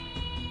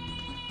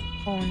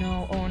 Oh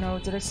no,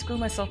 did I screw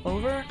myself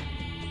over?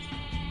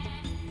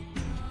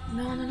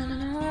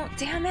 No,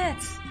 damn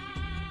it!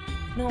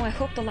 No, I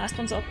hope the last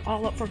one's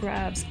all up for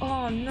grabs.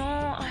 Oh no,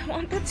 I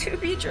want the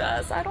 2B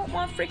dress! I don't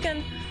want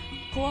freaking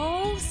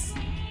gloves!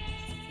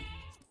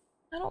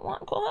 I don't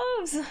want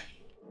gloves!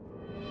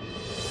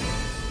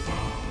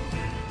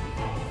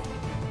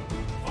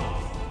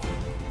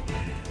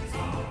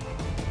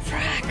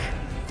 Frack!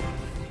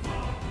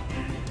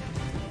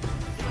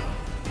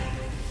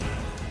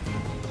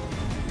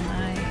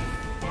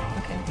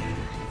 Okay.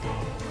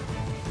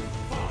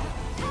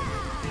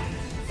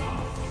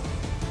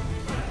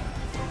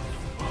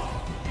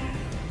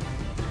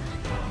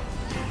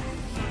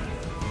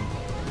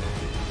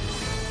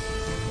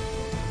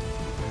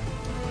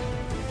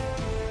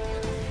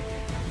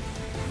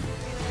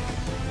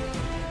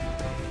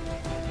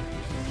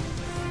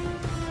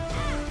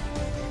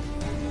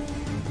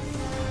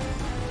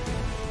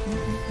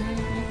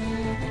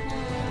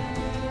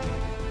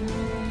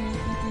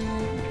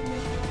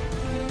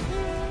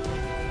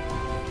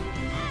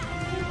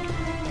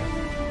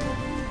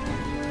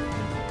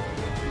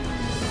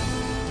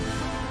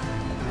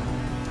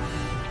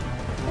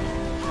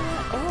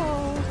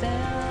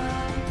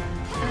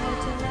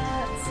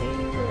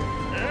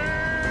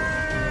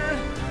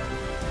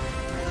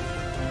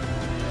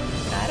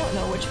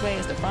 Which way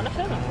is the front of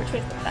him and which way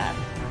is the back?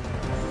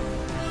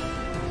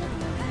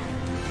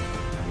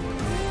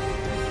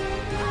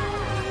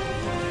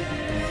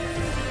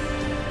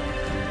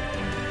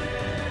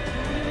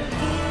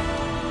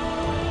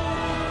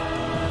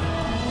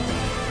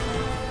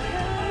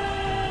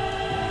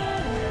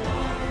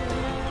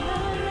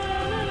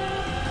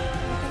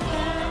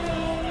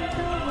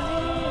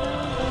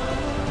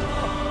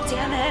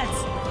 Damn it!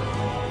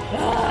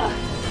 Ugh.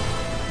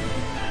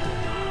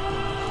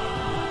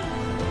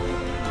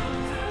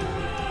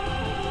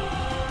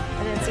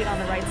 I didn't see it on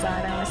the right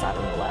side, I only saw it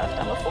on the left.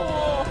 I'm a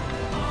fool!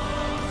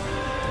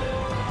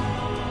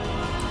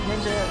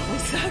 Ninja, we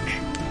suck.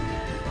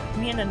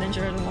 Me and the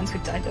ninja are the ones who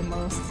died the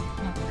most.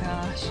 Oh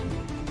gosh.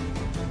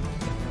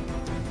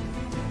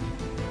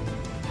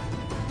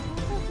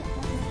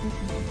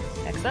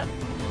 Next up.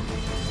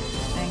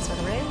 Thanks for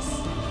the raise.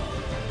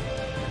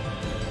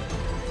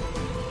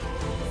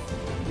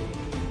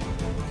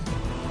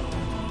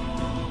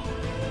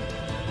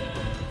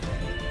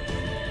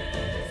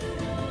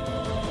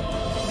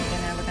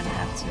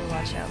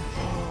 Watch out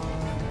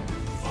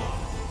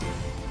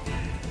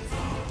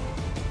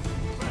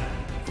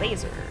for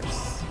lasers.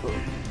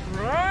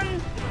 Run!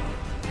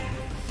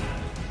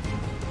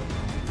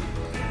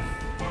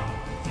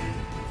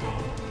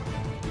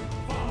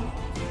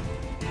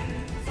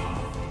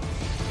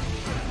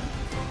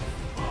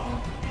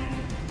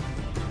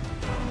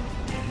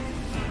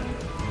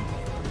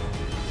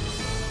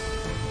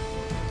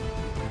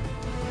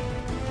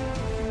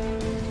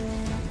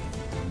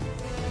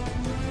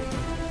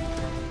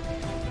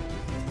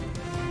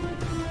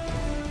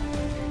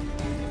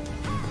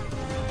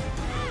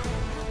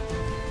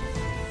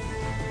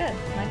 Good,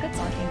 my good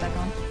song came back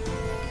on.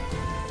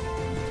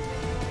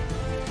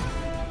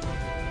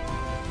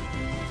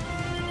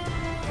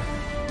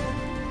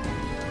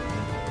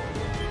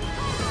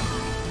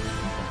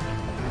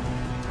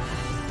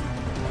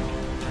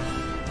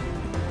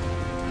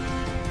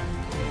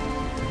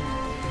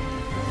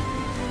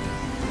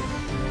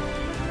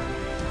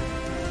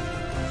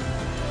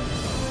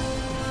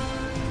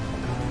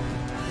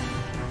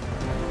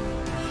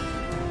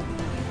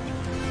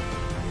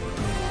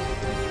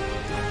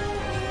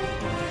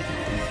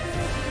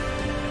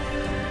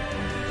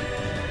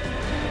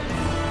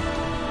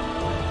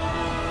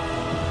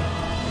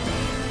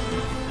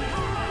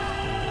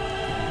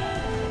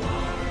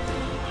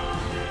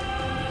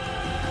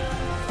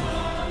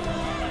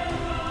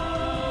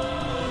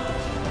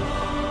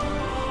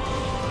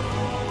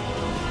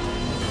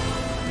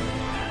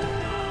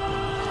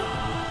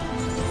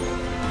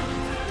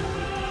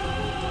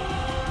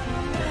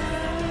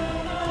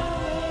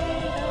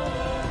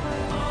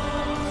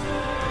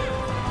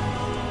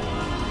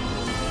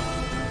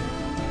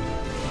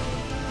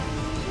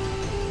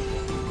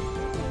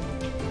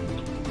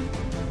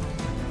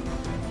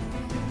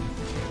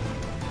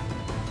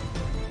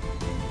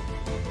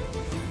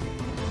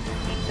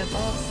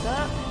 buffs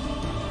up.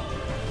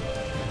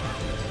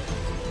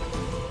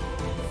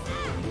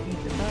 Keep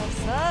the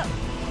buffs up.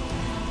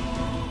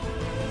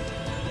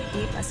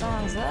 Keep my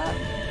songs up.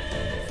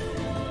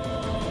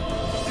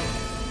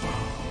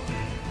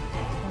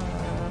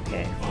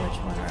 Okay, which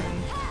one are we?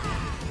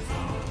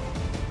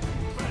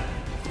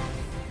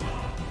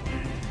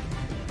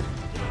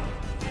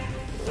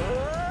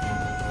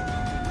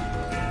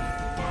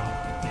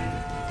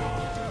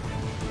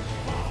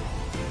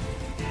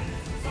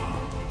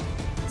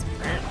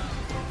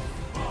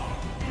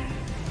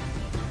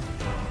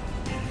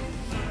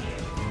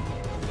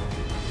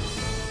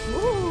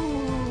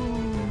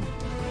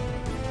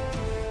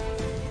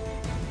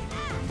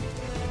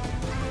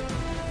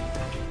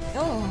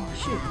 Oh,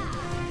 shoot.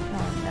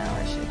 Oh, now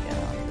I should get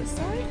on this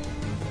side.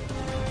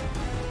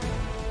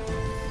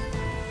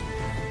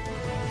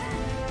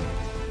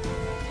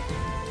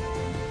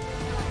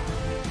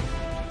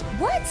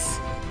 What?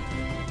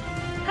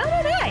 How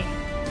did I?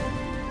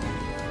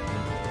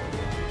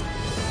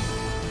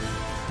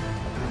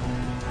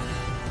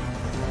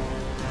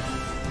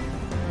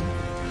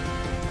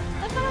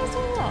 I thought I was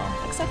doing well,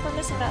 except for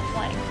missing that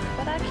flank,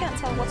 but I can't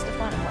tell what's the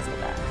front and what's the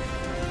back.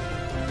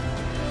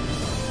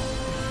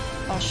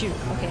 Oh shoot,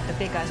 okay, the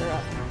big guys are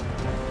up.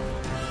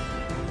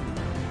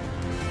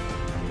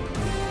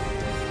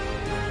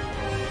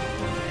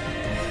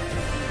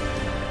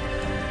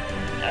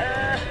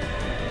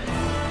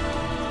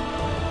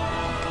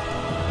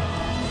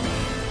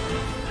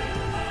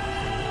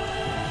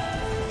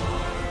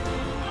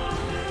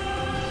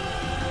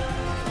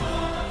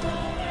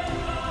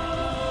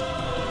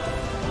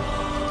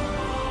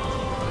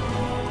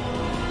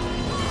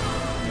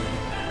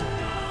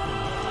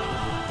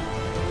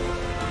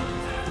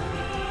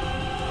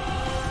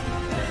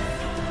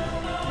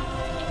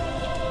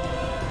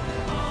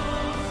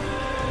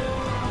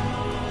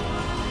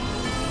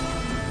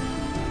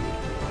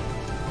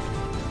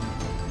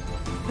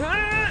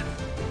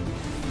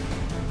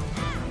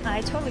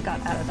 I totally got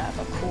out of that,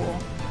 but cool.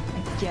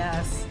 I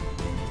guess.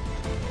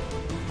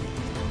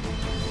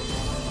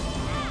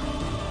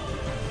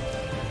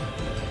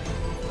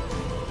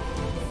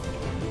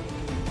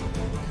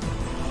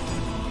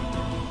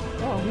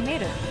 Oh, we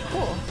made it.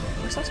 Cool.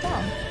 We're so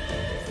strong.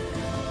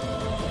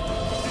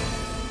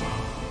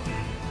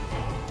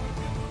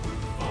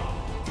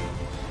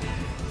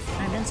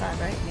 I'm inside,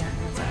 right? Yeah,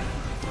 I'm inside.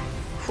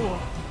 Cool.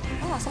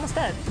 Oh, someone's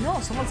dead. No,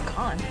 someone's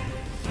gone.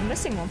 I'm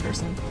missing one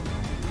person.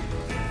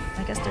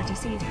 I guess they're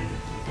DC'd.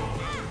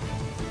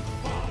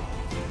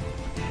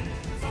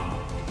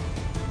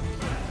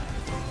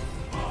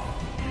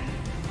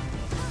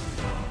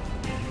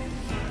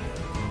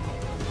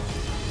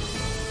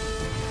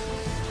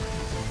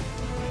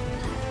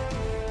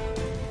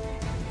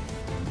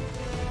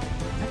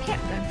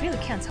 I really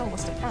can't tell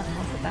what's the front and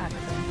what's the back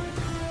of them.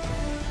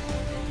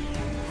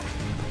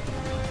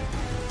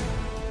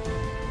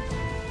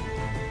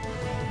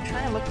 I'm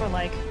trying to look for,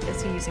 like,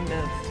 is he using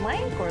the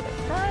flank or the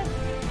front?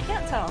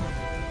 Can't tell.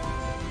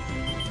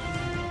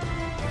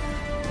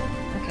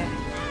 Okay.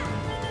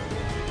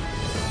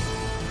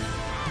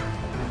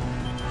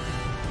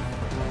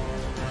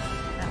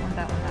 That one,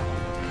 that one, that one.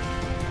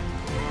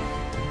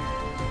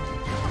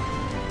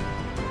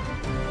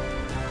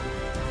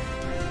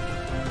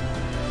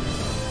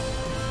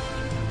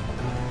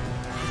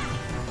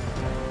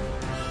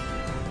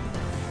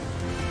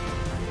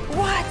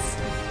 What?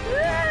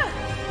 Ah!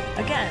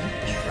 Again,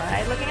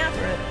 tried looking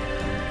after it.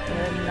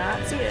 Did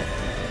not see it.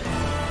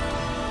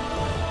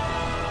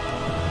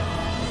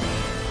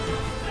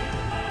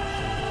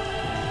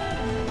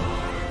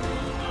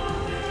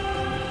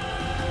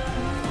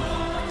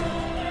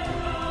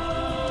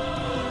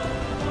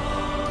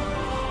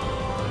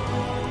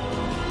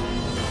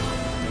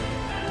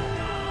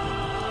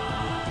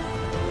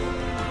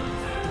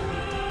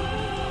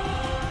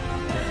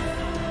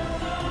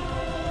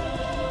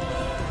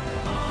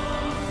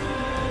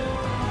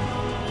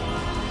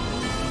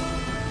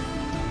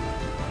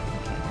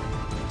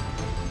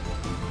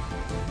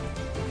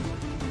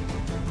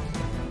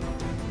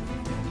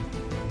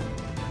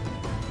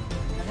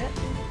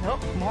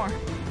 Nope, more.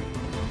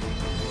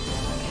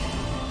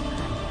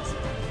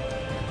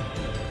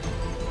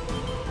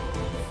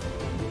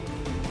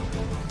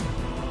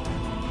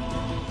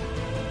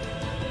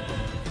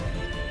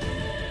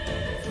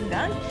 You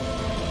done?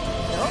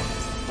 Nope,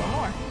 still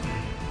more.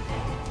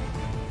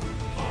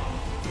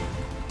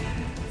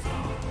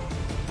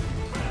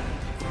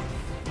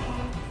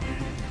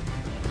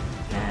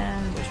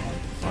 And which one?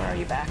 Or are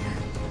you back?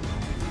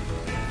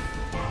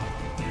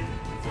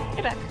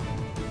 You're back.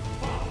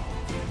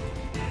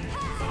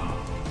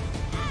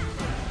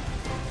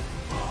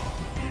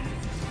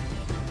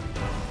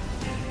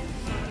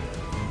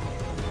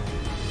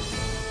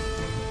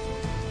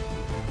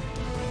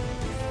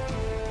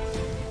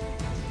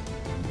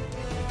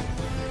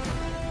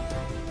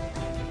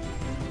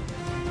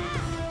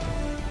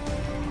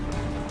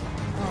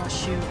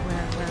 Shoot,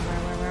 where?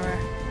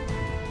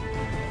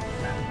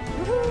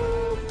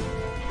 Woohoo!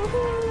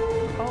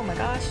 Woohoo! Oh my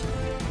gosh.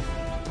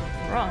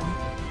 Run.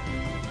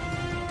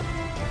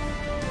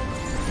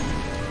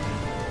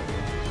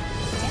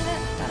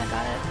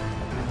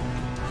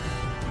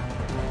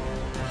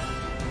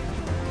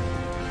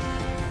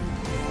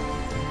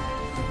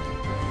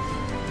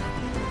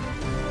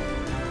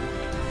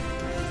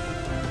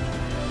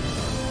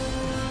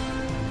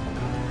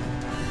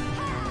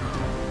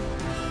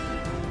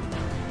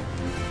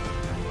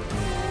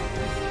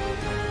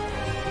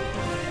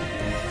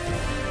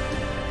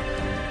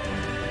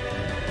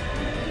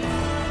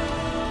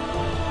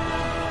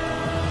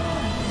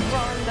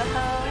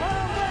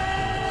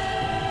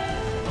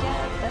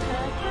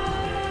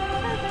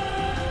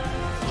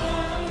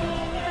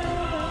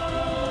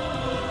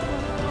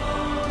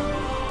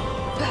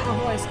 Battle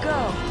boys, go!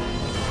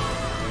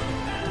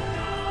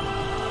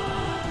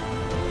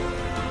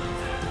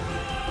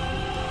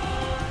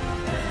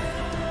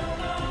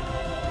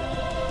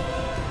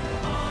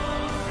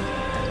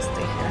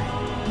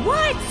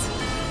 What?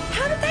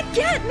 How did that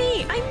get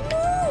me? I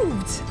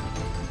moved!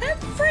 That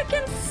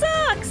freaking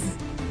sucks!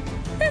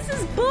 This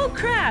is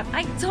bullcrap!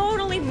 I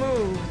totally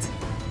moved!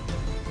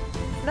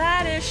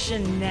 That is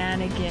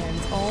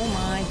shenanigans. Oh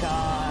my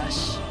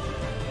gosh.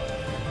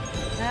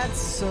 That's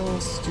so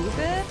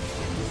stupid.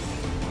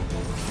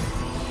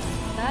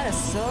 That is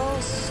so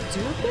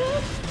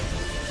stupid.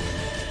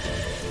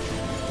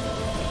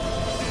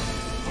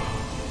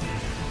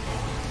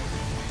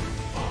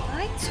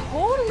 I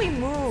totally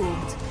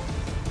moved.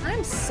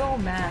 I'm so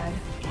mad.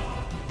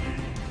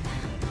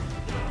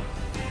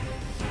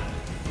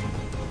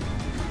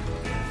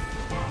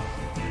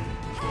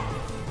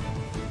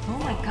 Oh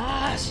my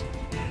gosh.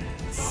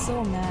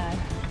 So mad.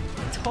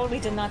 Totally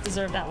did not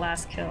deserve that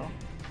last kill.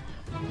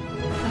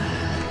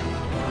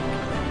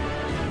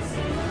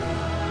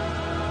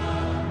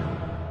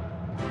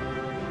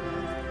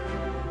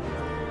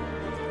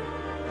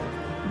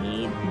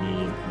 Need.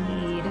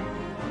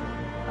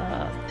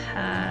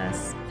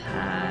 Pass.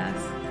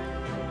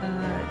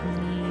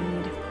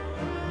 Need.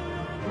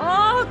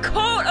 Oh,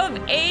 coat of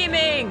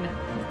aiming!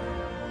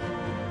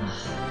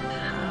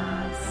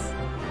 Pass.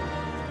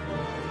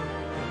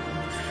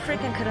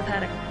 Freaking could have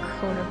had a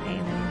coat of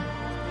aiming.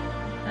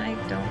 I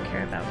don't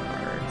care about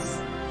cards.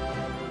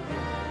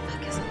 I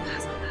guess I'll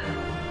pass on that.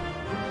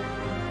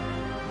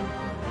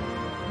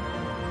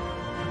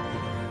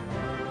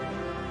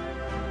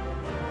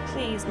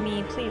 Please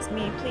me, please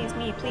me, please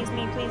me, please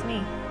me, please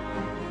me.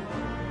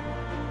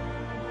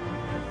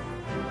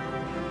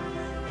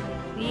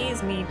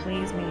 Please me,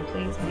 please me,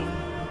 please me.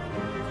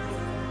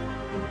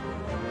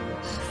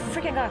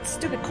 Freaking got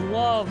stupid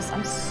gloves.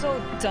 I'm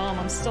so dumb.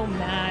 I'm so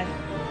mad.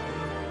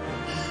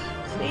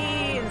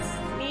 Please.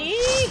 Me?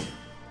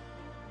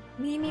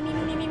 Me.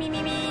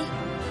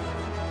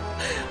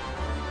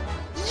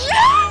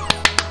 Yes!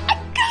 I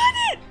got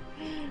it!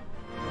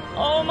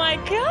 Oh my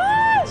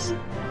gosh!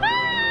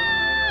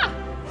 Ah!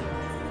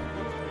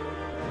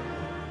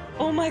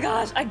 Oh my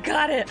gosh, I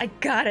got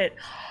it!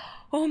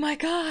 Oh my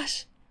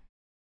gosh!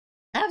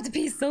 I have to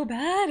pee so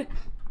bad.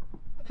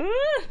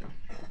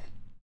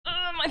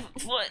 My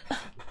foot.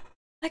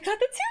 I got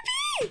the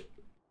 2P!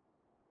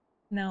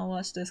 Now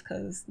watch this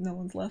because no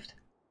one's left.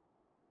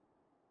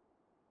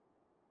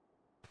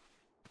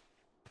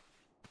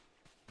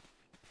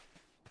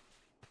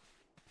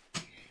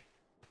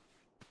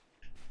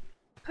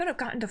 Could have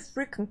gotten the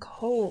freaking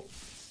coat.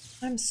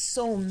 I'm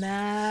so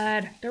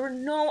mad. There were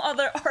no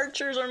other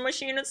archers or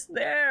machinists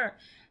there.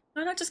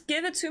 Why not just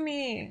give it to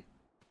me?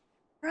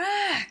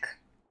 Frack.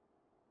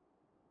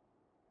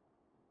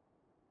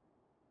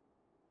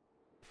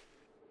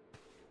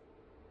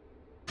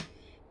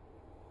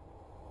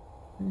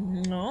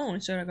 No,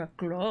 instead I got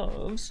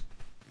gloves.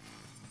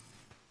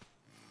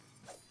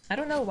 I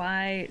don't know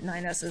why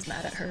 9S is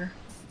mad at her.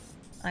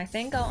 I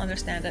think I'll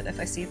understand it if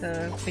I see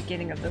the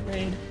beginning of the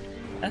raid.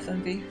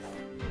 FMV.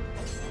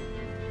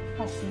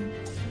 Awesome.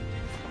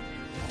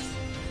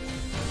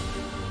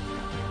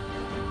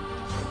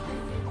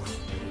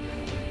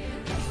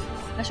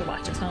 I should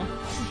watch this, huh?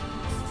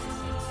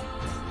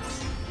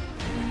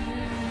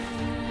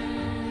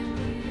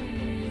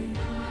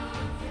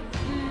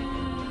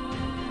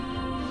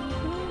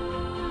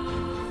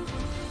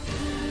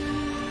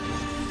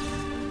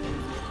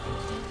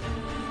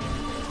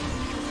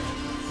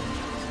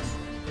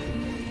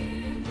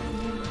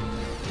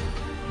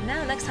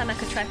 Now, next time I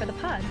could try for the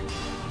pod.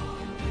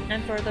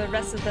 And for the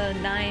rest of the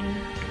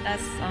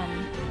 9S,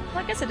 well,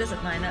 I guess it isn't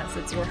 9S,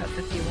 it's your Hut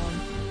 51.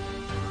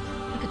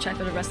 I could try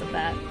for the rest of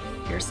that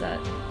gear set.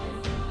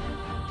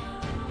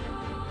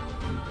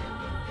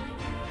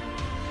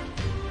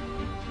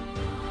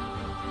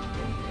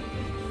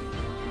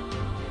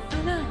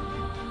 Oh no!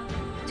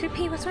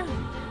 2P, what's wrong?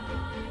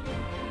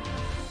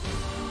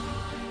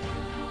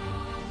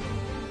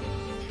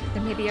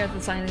 Then maybe you're the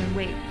silent and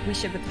wait, we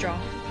should withdraw.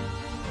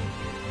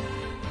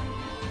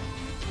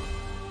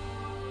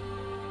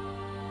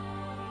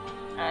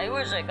 I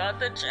wish I got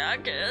the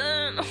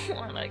jacket.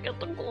 When I get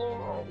the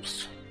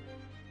gloves.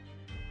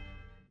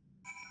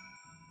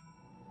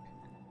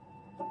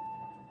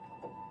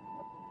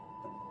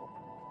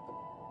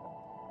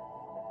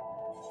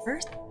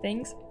 First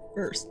things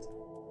first.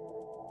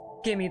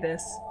 Give me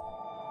this.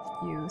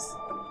 Use.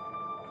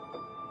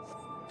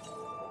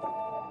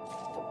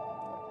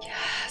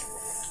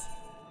 Yes!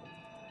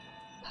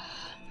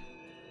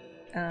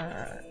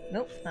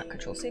 Nope, not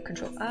Control-C,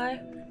 Control-I.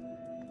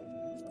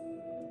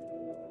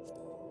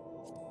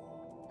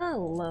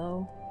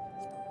 Hello.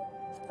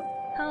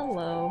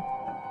 Hello.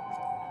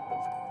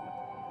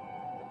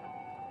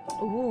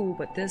 Ooh,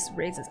 but this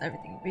raises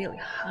everything really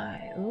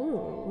high.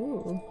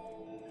 Ooh.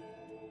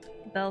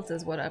 Belt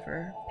is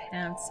whatever.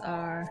 Pants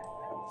are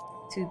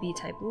 2B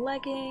type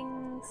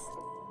leggings.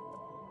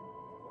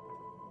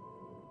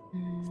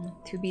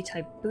 2B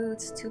type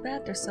boots. Too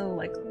bad they're so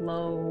like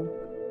low.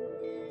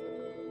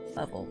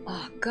 level.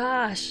 Oh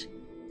gosh!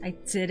 I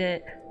did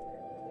it.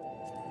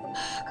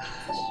 Oh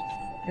gosh.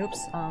 Oops,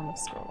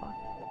 scroll off.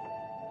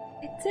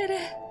 I did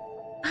it!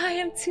 I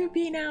am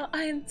 2B now!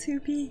 I am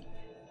 2B!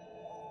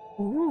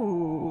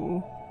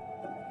 Ooh.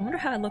 I wonder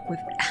how I look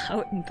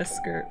without the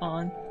skirt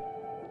on.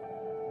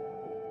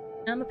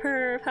 I'm a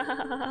perv! Ha ha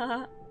ha ha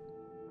ha!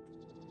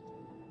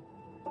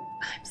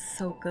 I'm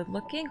so good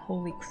looking,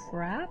 holy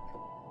crap.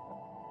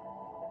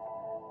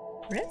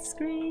 Red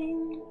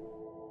screen!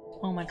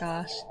 Oh my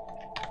gosh.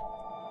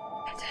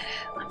 I did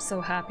it! I'm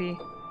so happy.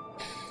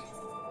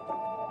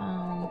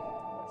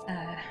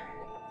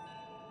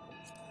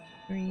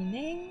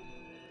 Rename?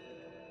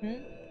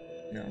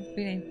 No,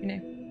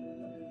 rename.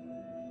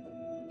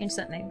 Change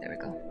that name, there we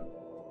go.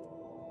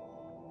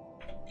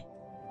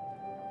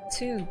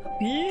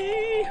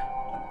 2B!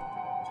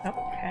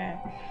 Okay.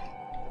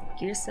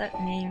 Gear set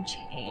name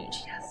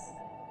change, yes.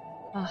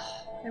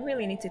 Oh, I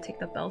really need to take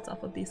the belt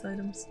off of these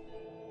items.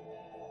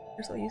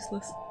 They're so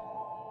useless.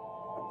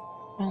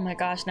 Oh my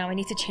gosh, now I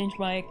need to change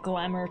my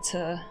glamour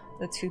to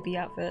the 2B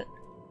outfit.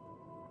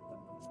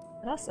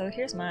 And also,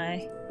 here's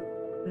my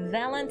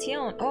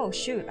Valentine. Oh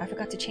shoot, I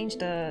forgot to change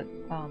the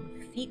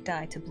feet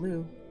dye to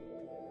blue.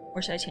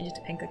 Or should I change it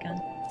to pink again?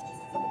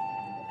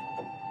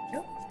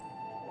 Nope.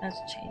 Let's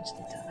change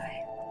the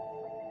dye.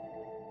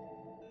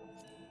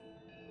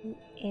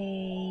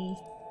 A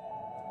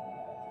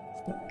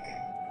pink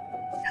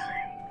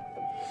dye.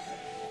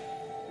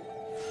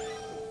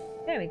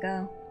 There we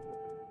go.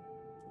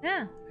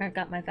 Yeah, I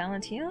got my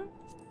Valentine.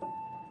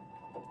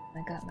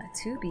 I got my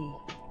 2B.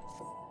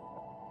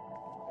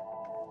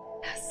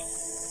 Yes.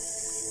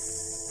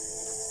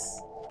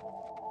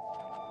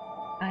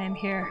 I am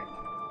here.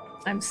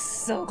 I'm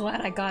so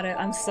glad I got it.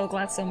 I'm so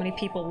glad so many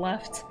people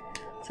left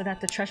so that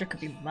the treasure could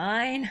be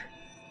mine.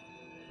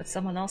 But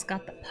someone else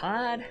got the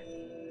pod.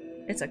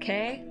 It's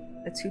okay.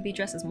 The 2B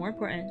dress is more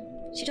important.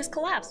 She just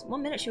collapsed.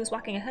 1 minute she was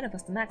walking ahead of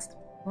us, the next,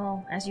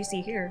 well, as you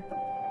see here.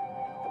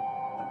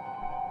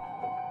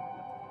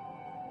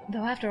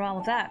 Though after all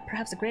of that,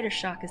 perhaps a greater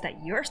shock is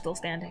that you're still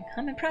standing.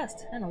 I'm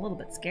impressed, and a little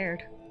bit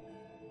scared.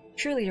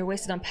 Surely you're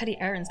wasted on petty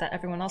errands that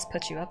everyone else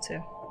put you up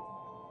to.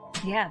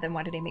 Yeah, then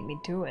why did they make me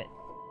do it?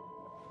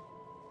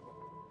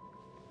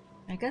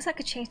 I guess I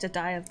could change the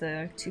dye of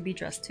the 2B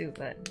dress too,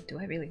 but do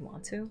I really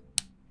want to?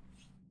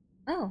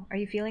 Oh, are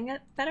you feeling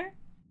it better?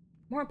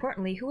 More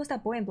importantly, who was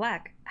that boy in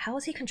black? How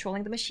is he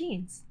controlling the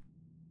machines?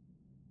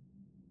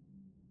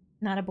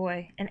 Not a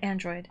boy, an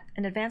android.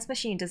 An advanced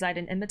machine designed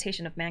in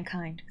imitation of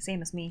mankind,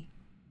 same as me.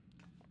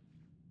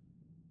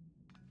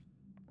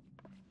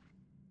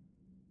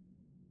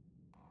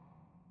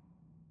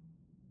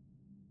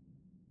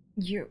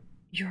 You're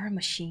a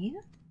machine?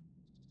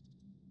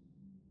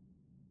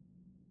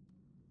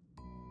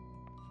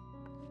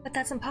 But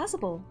that's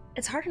impossible.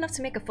 It's hard enough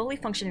to make a fully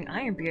functioning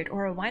Ironbeard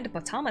or a wind-up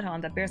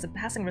automaton that bears a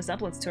passing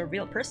resemblance to a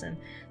real person.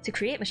 To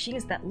create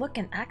machines that look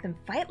and act and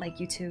fight like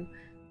you two.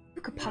 Who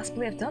could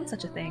possibly have done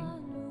such a thing?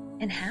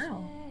 And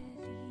how?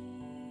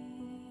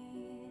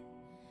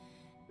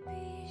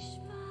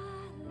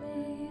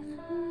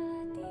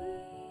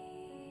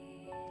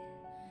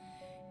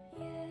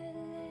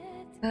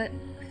 But,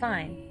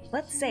 fine.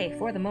 Let's say,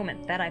 for the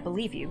moment, that I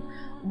believe you.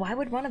 Why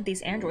would one of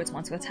these androids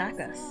want to attack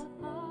us?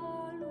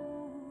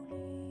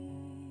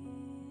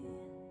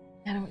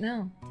 I don't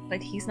know,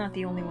 but he's not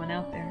the only one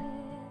out there.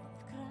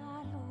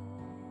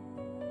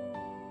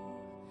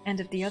 And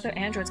if the other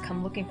androids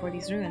come looking for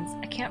these ruins,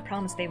 I can't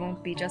promise they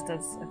won't be just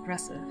as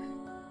aggressive.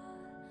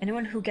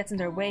 Anyone who gets in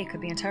their way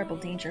could be in terrible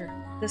danger.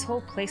 This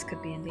whole place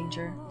could be in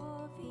danger.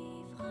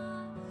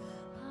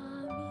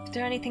 If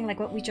they're anything like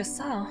what we just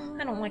saw,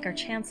 I don't like our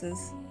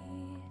chances.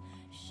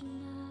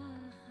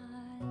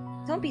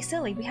 Don't be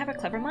silly, we have our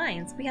clever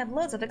minds. We have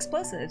loads of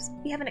explosives.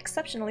 We have an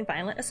exceptionally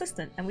violent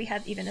assistant, and we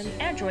have even an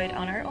android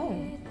on our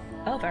own.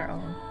 Of our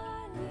own.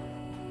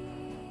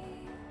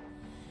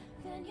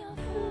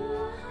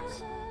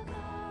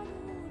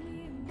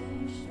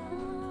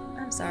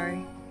 I'm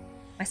sorry.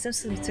 My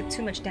systems took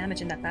too much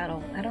damage in that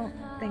battle. I don't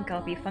think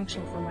I'll be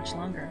functional for much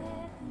longer.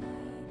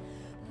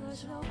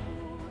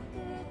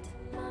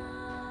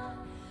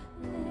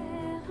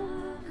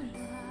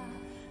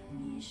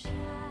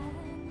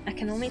 I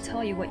can only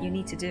tell you what you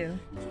need to do.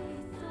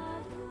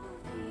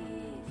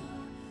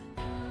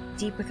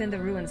 Deep within the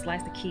ruins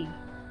lies the key.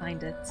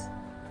 Find it.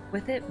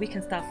 With it, we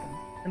can stop them.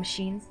 The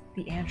machines,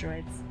 the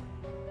androids.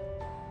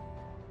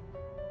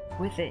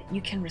 With it,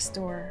 you can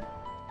restore...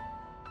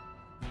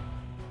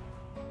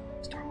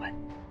 Restore what?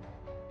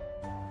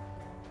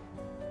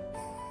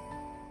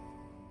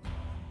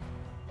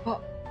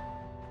 Oh!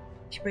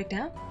 Did she break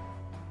down?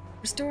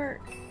 Restore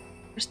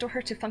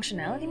her to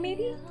functionality,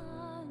 maybe?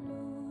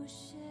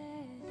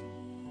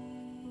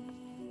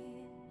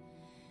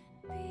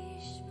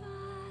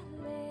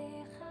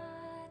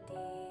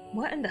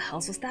 What in the hell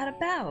was that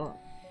about?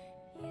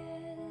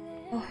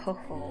 Oh ho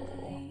ho.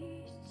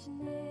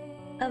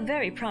 A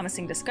very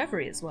promising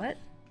discovery is what?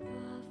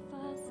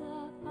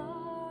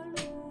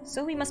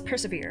 So we must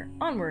persevere.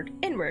 Onward,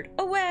 inward,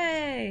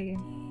 away!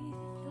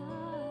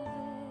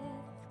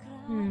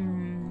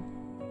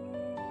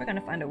 We're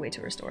gonna find a way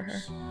to restore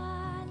her.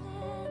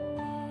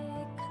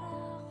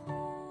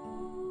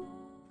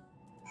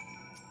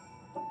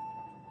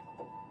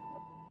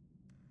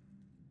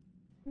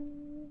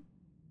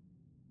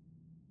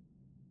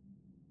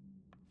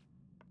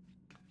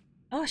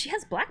 Oh, she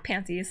has black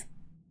panties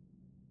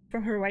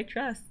from her white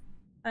dress.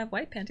 I have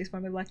white panties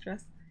from my black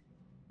dress.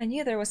 I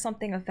knew there was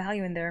something of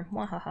value in there.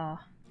 Mwahaha.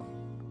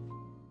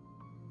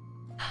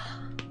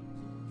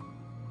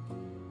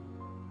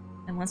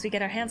 And once we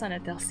get our hands on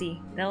it, they'll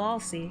see. They'll all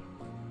see.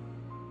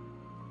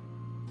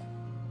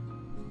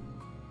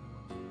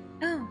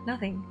 Oh,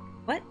 nothing.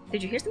 What?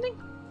 Did you hear something?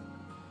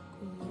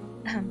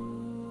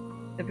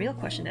 The real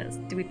question is,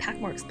 do we pack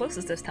more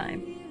explosives this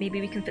time?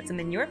 Maybe we can fit some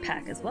in your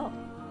pack as well.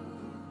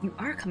 You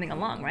are coming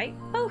along, right?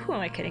 Oh, who am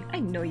I kidding? I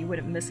know you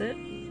wouldn't miss it.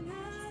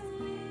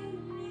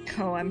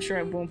 Oh, I'm sure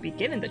I won't be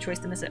given the choice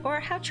to miss it. Or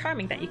how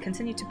charming that you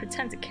continue to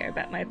pretend to care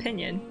about my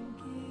opinion.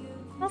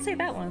 I'll say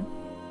that one.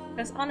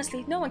 Because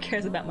honestly, no one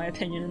cares about my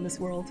opinion in this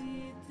world.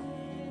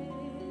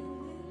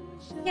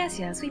 Yes,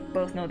 yes, we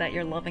both know that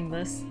you're loving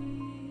this.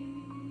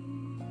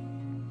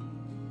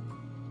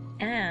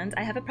 And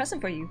I have a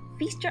present for you.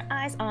 Feast your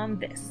eyes on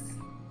this.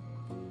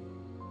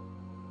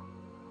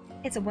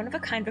 It's a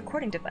one-of-a-kind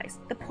recording device,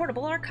 the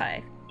portable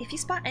archive. If you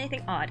spot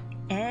anything odd,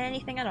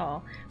 anything at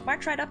all,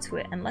 march right up to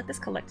it and let this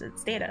collect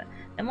its data.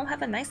 Then we'll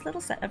have a nice little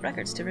set of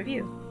records to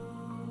review.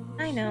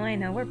 I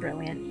know, we're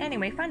brilliant.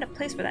 Anyway, find a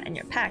place for that in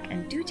your pack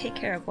and do take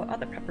care of what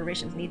other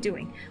preparations need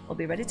doing. We'll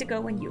be ready to go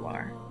when you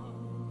are.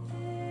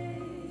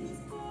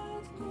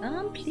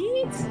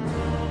 Complete!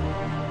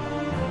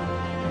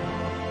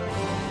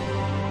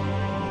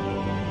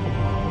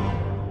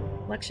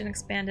 Collection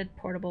expanded,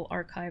 portable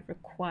archive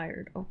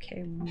required.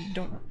 Okay,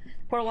 don't know.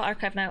 Portable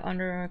archive now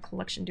under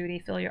collection duty.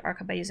 Fill your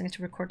archive by using it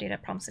to record data at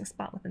a promising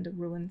spot within the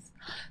ruins.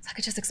 So I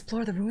could just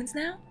explore the ruins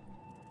now?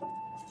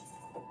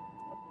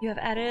 You have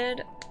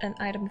added an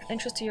item of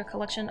interest to your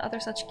collection. Other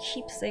such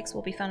keepsakes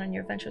will be found in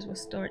your adventures. Will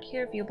stored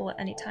here, viewable at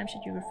any time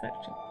should you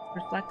reflect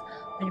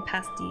on your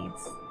past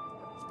deeds.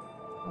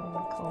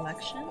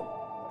 Collection?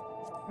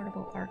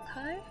 Portable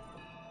archive?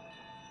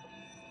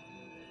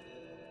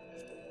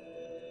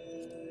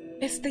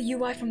 It's the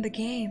UI from the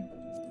game.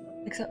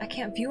 Except I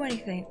can't view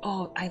anything.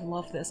 Oh, I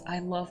love this. I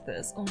love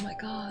this. Oh my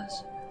gosh.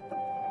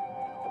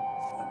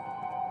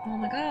 Oh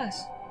my gosh.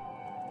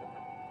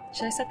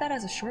 Should I set that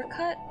as a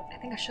shortcut? I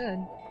think I should.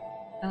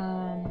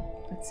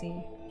 Let's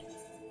see.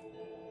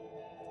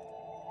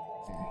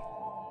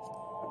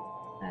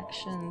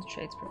 Actions,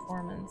 trades,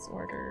 performance,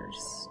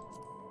 orders.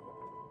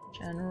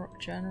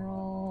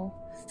 General.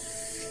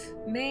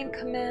 Main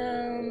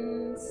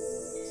commands.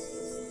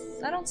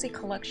 I don't see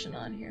collection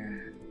on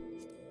here.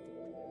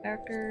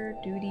 Character,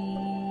 duty,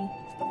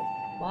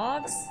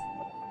 logs?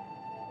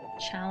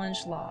 Challenge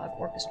log,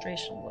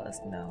 orchestration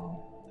list,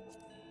 no.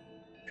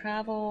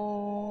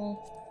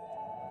 Travel,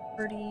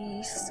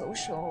 party,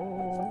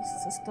 social,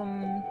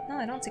 system. No,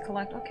 I don't see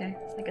collect. Okay,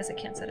 I guess I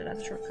can't set it as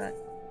a shortcut.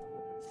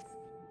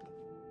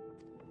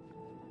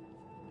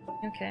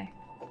 Okay.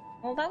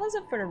 Well, that was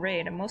it for the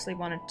raid. I mostly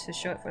wanted to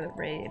show it for the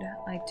raid.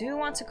 I do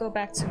want to go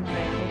back to my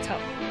hotel.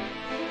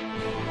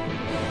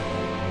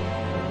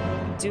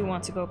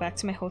 Room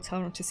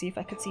to see if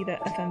I could see the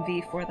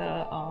FMV for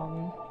the,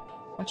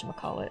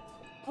 whatchamacallit.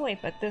 Oh wait,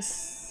 but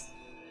this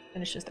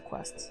finishes the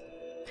quest.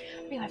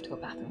 Maybe I have to go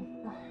bathroom.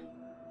 Oh.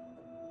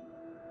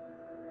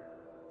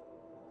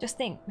 Just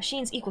think,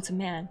 machines equal to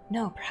man.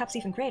 No, perhaps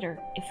even greater.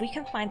 If we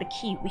can find the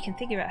key, we can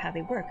figure out how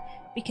they work.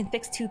 We can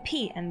fix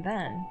 2P and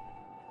then...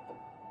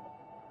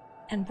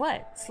 And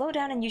what? Slow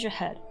down and use your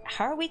head.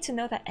 How are we to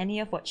know that any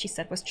of what she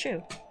said was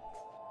true?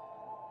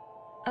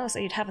 Oh, so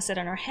you'd have us sit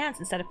on our hands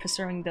instead of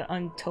pursuing the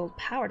untold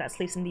power that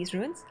sleeps in these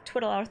ruins?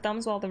 Twiddle our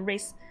thumbs while the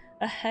race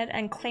ahead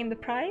and claim the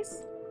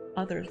prize?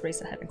 Others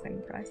race ahead and claim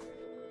the prize.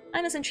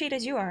 I'm as intrigued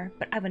as you are,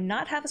 but I would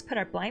not have us put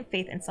our blind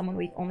faith in someone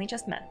we've only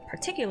just met,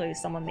 particularly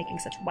someone making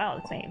such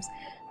wild claims.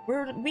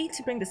 Were we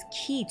to bring this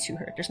key to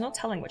her, there's no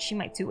telling what she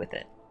might do with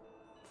it.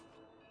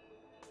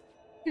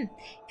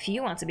 If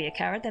you want to be a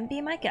coward, then be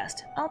my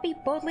guest. I'll be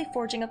boldly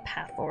forging a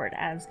path forward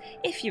as,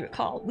 if you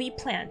recall, we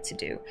planned to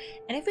do.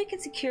 And if we can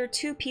secure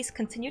 2P's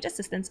continued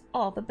assistance,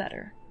 all the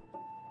better.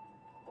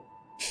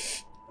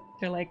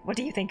 You're like, what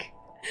do you think?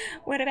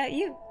 What about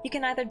you? You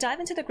can either dive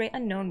into the great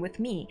unknown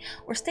with me,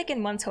 or stick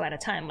in one toe at a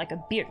time like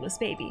a beardless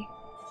baby.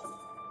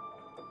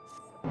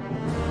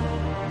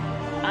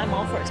 I'm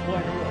all for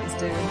exploring the ruins,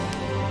 dude.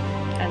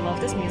 I love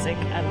this music,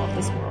 I love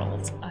this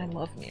world, I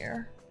love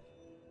NieR.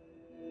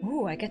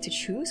 Ooh, I get to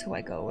choose who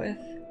I go with.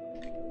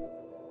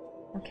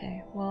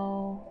 Okay,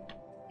 well,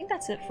 I think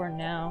that's it for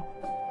now.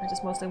 I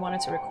just mostly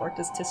wanted to record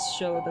this to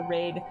show the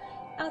raid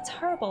how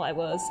terrible I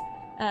was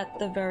at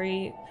the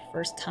very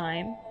first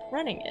time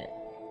running it.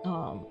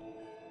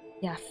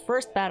 Yeah,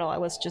 first battle I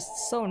was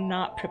just so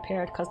not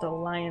prepared because the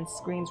lion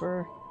screams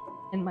were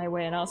in my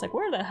way and I was like,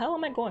 where the hell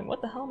am I going?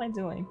 What the hell am I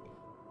doing?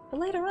 But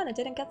later on it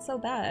didn't get so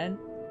bad.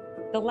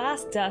 The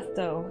last death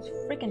though, was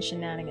freaking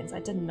shenanigans. I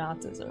did not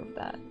deserve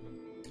that.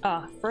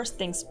 First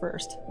things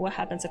first, what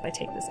happens if I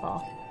take this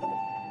off?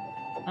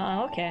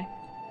 Oh, okay.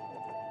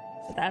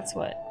 So that's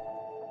what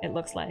it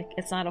looks like.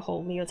 It's not a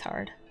whole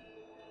leotard.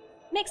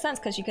 Makes sense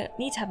because you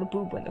need to have a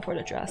boob window for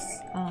the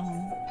dress.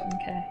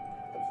 Okay.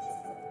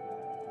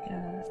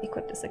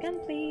 Equip this again,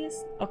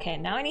 please. Okay,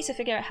 now I need to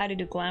figure out how to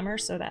do glamour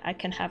so that I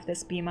can have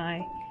this be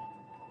my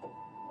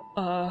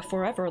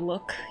forever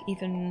look,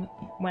 even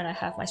when I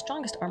have my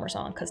strongest armors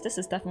on, because this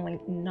is definitely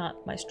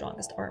not my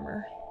strongest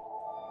armor.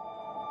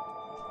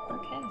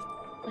 Okay,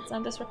 let's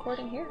end this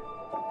recording here.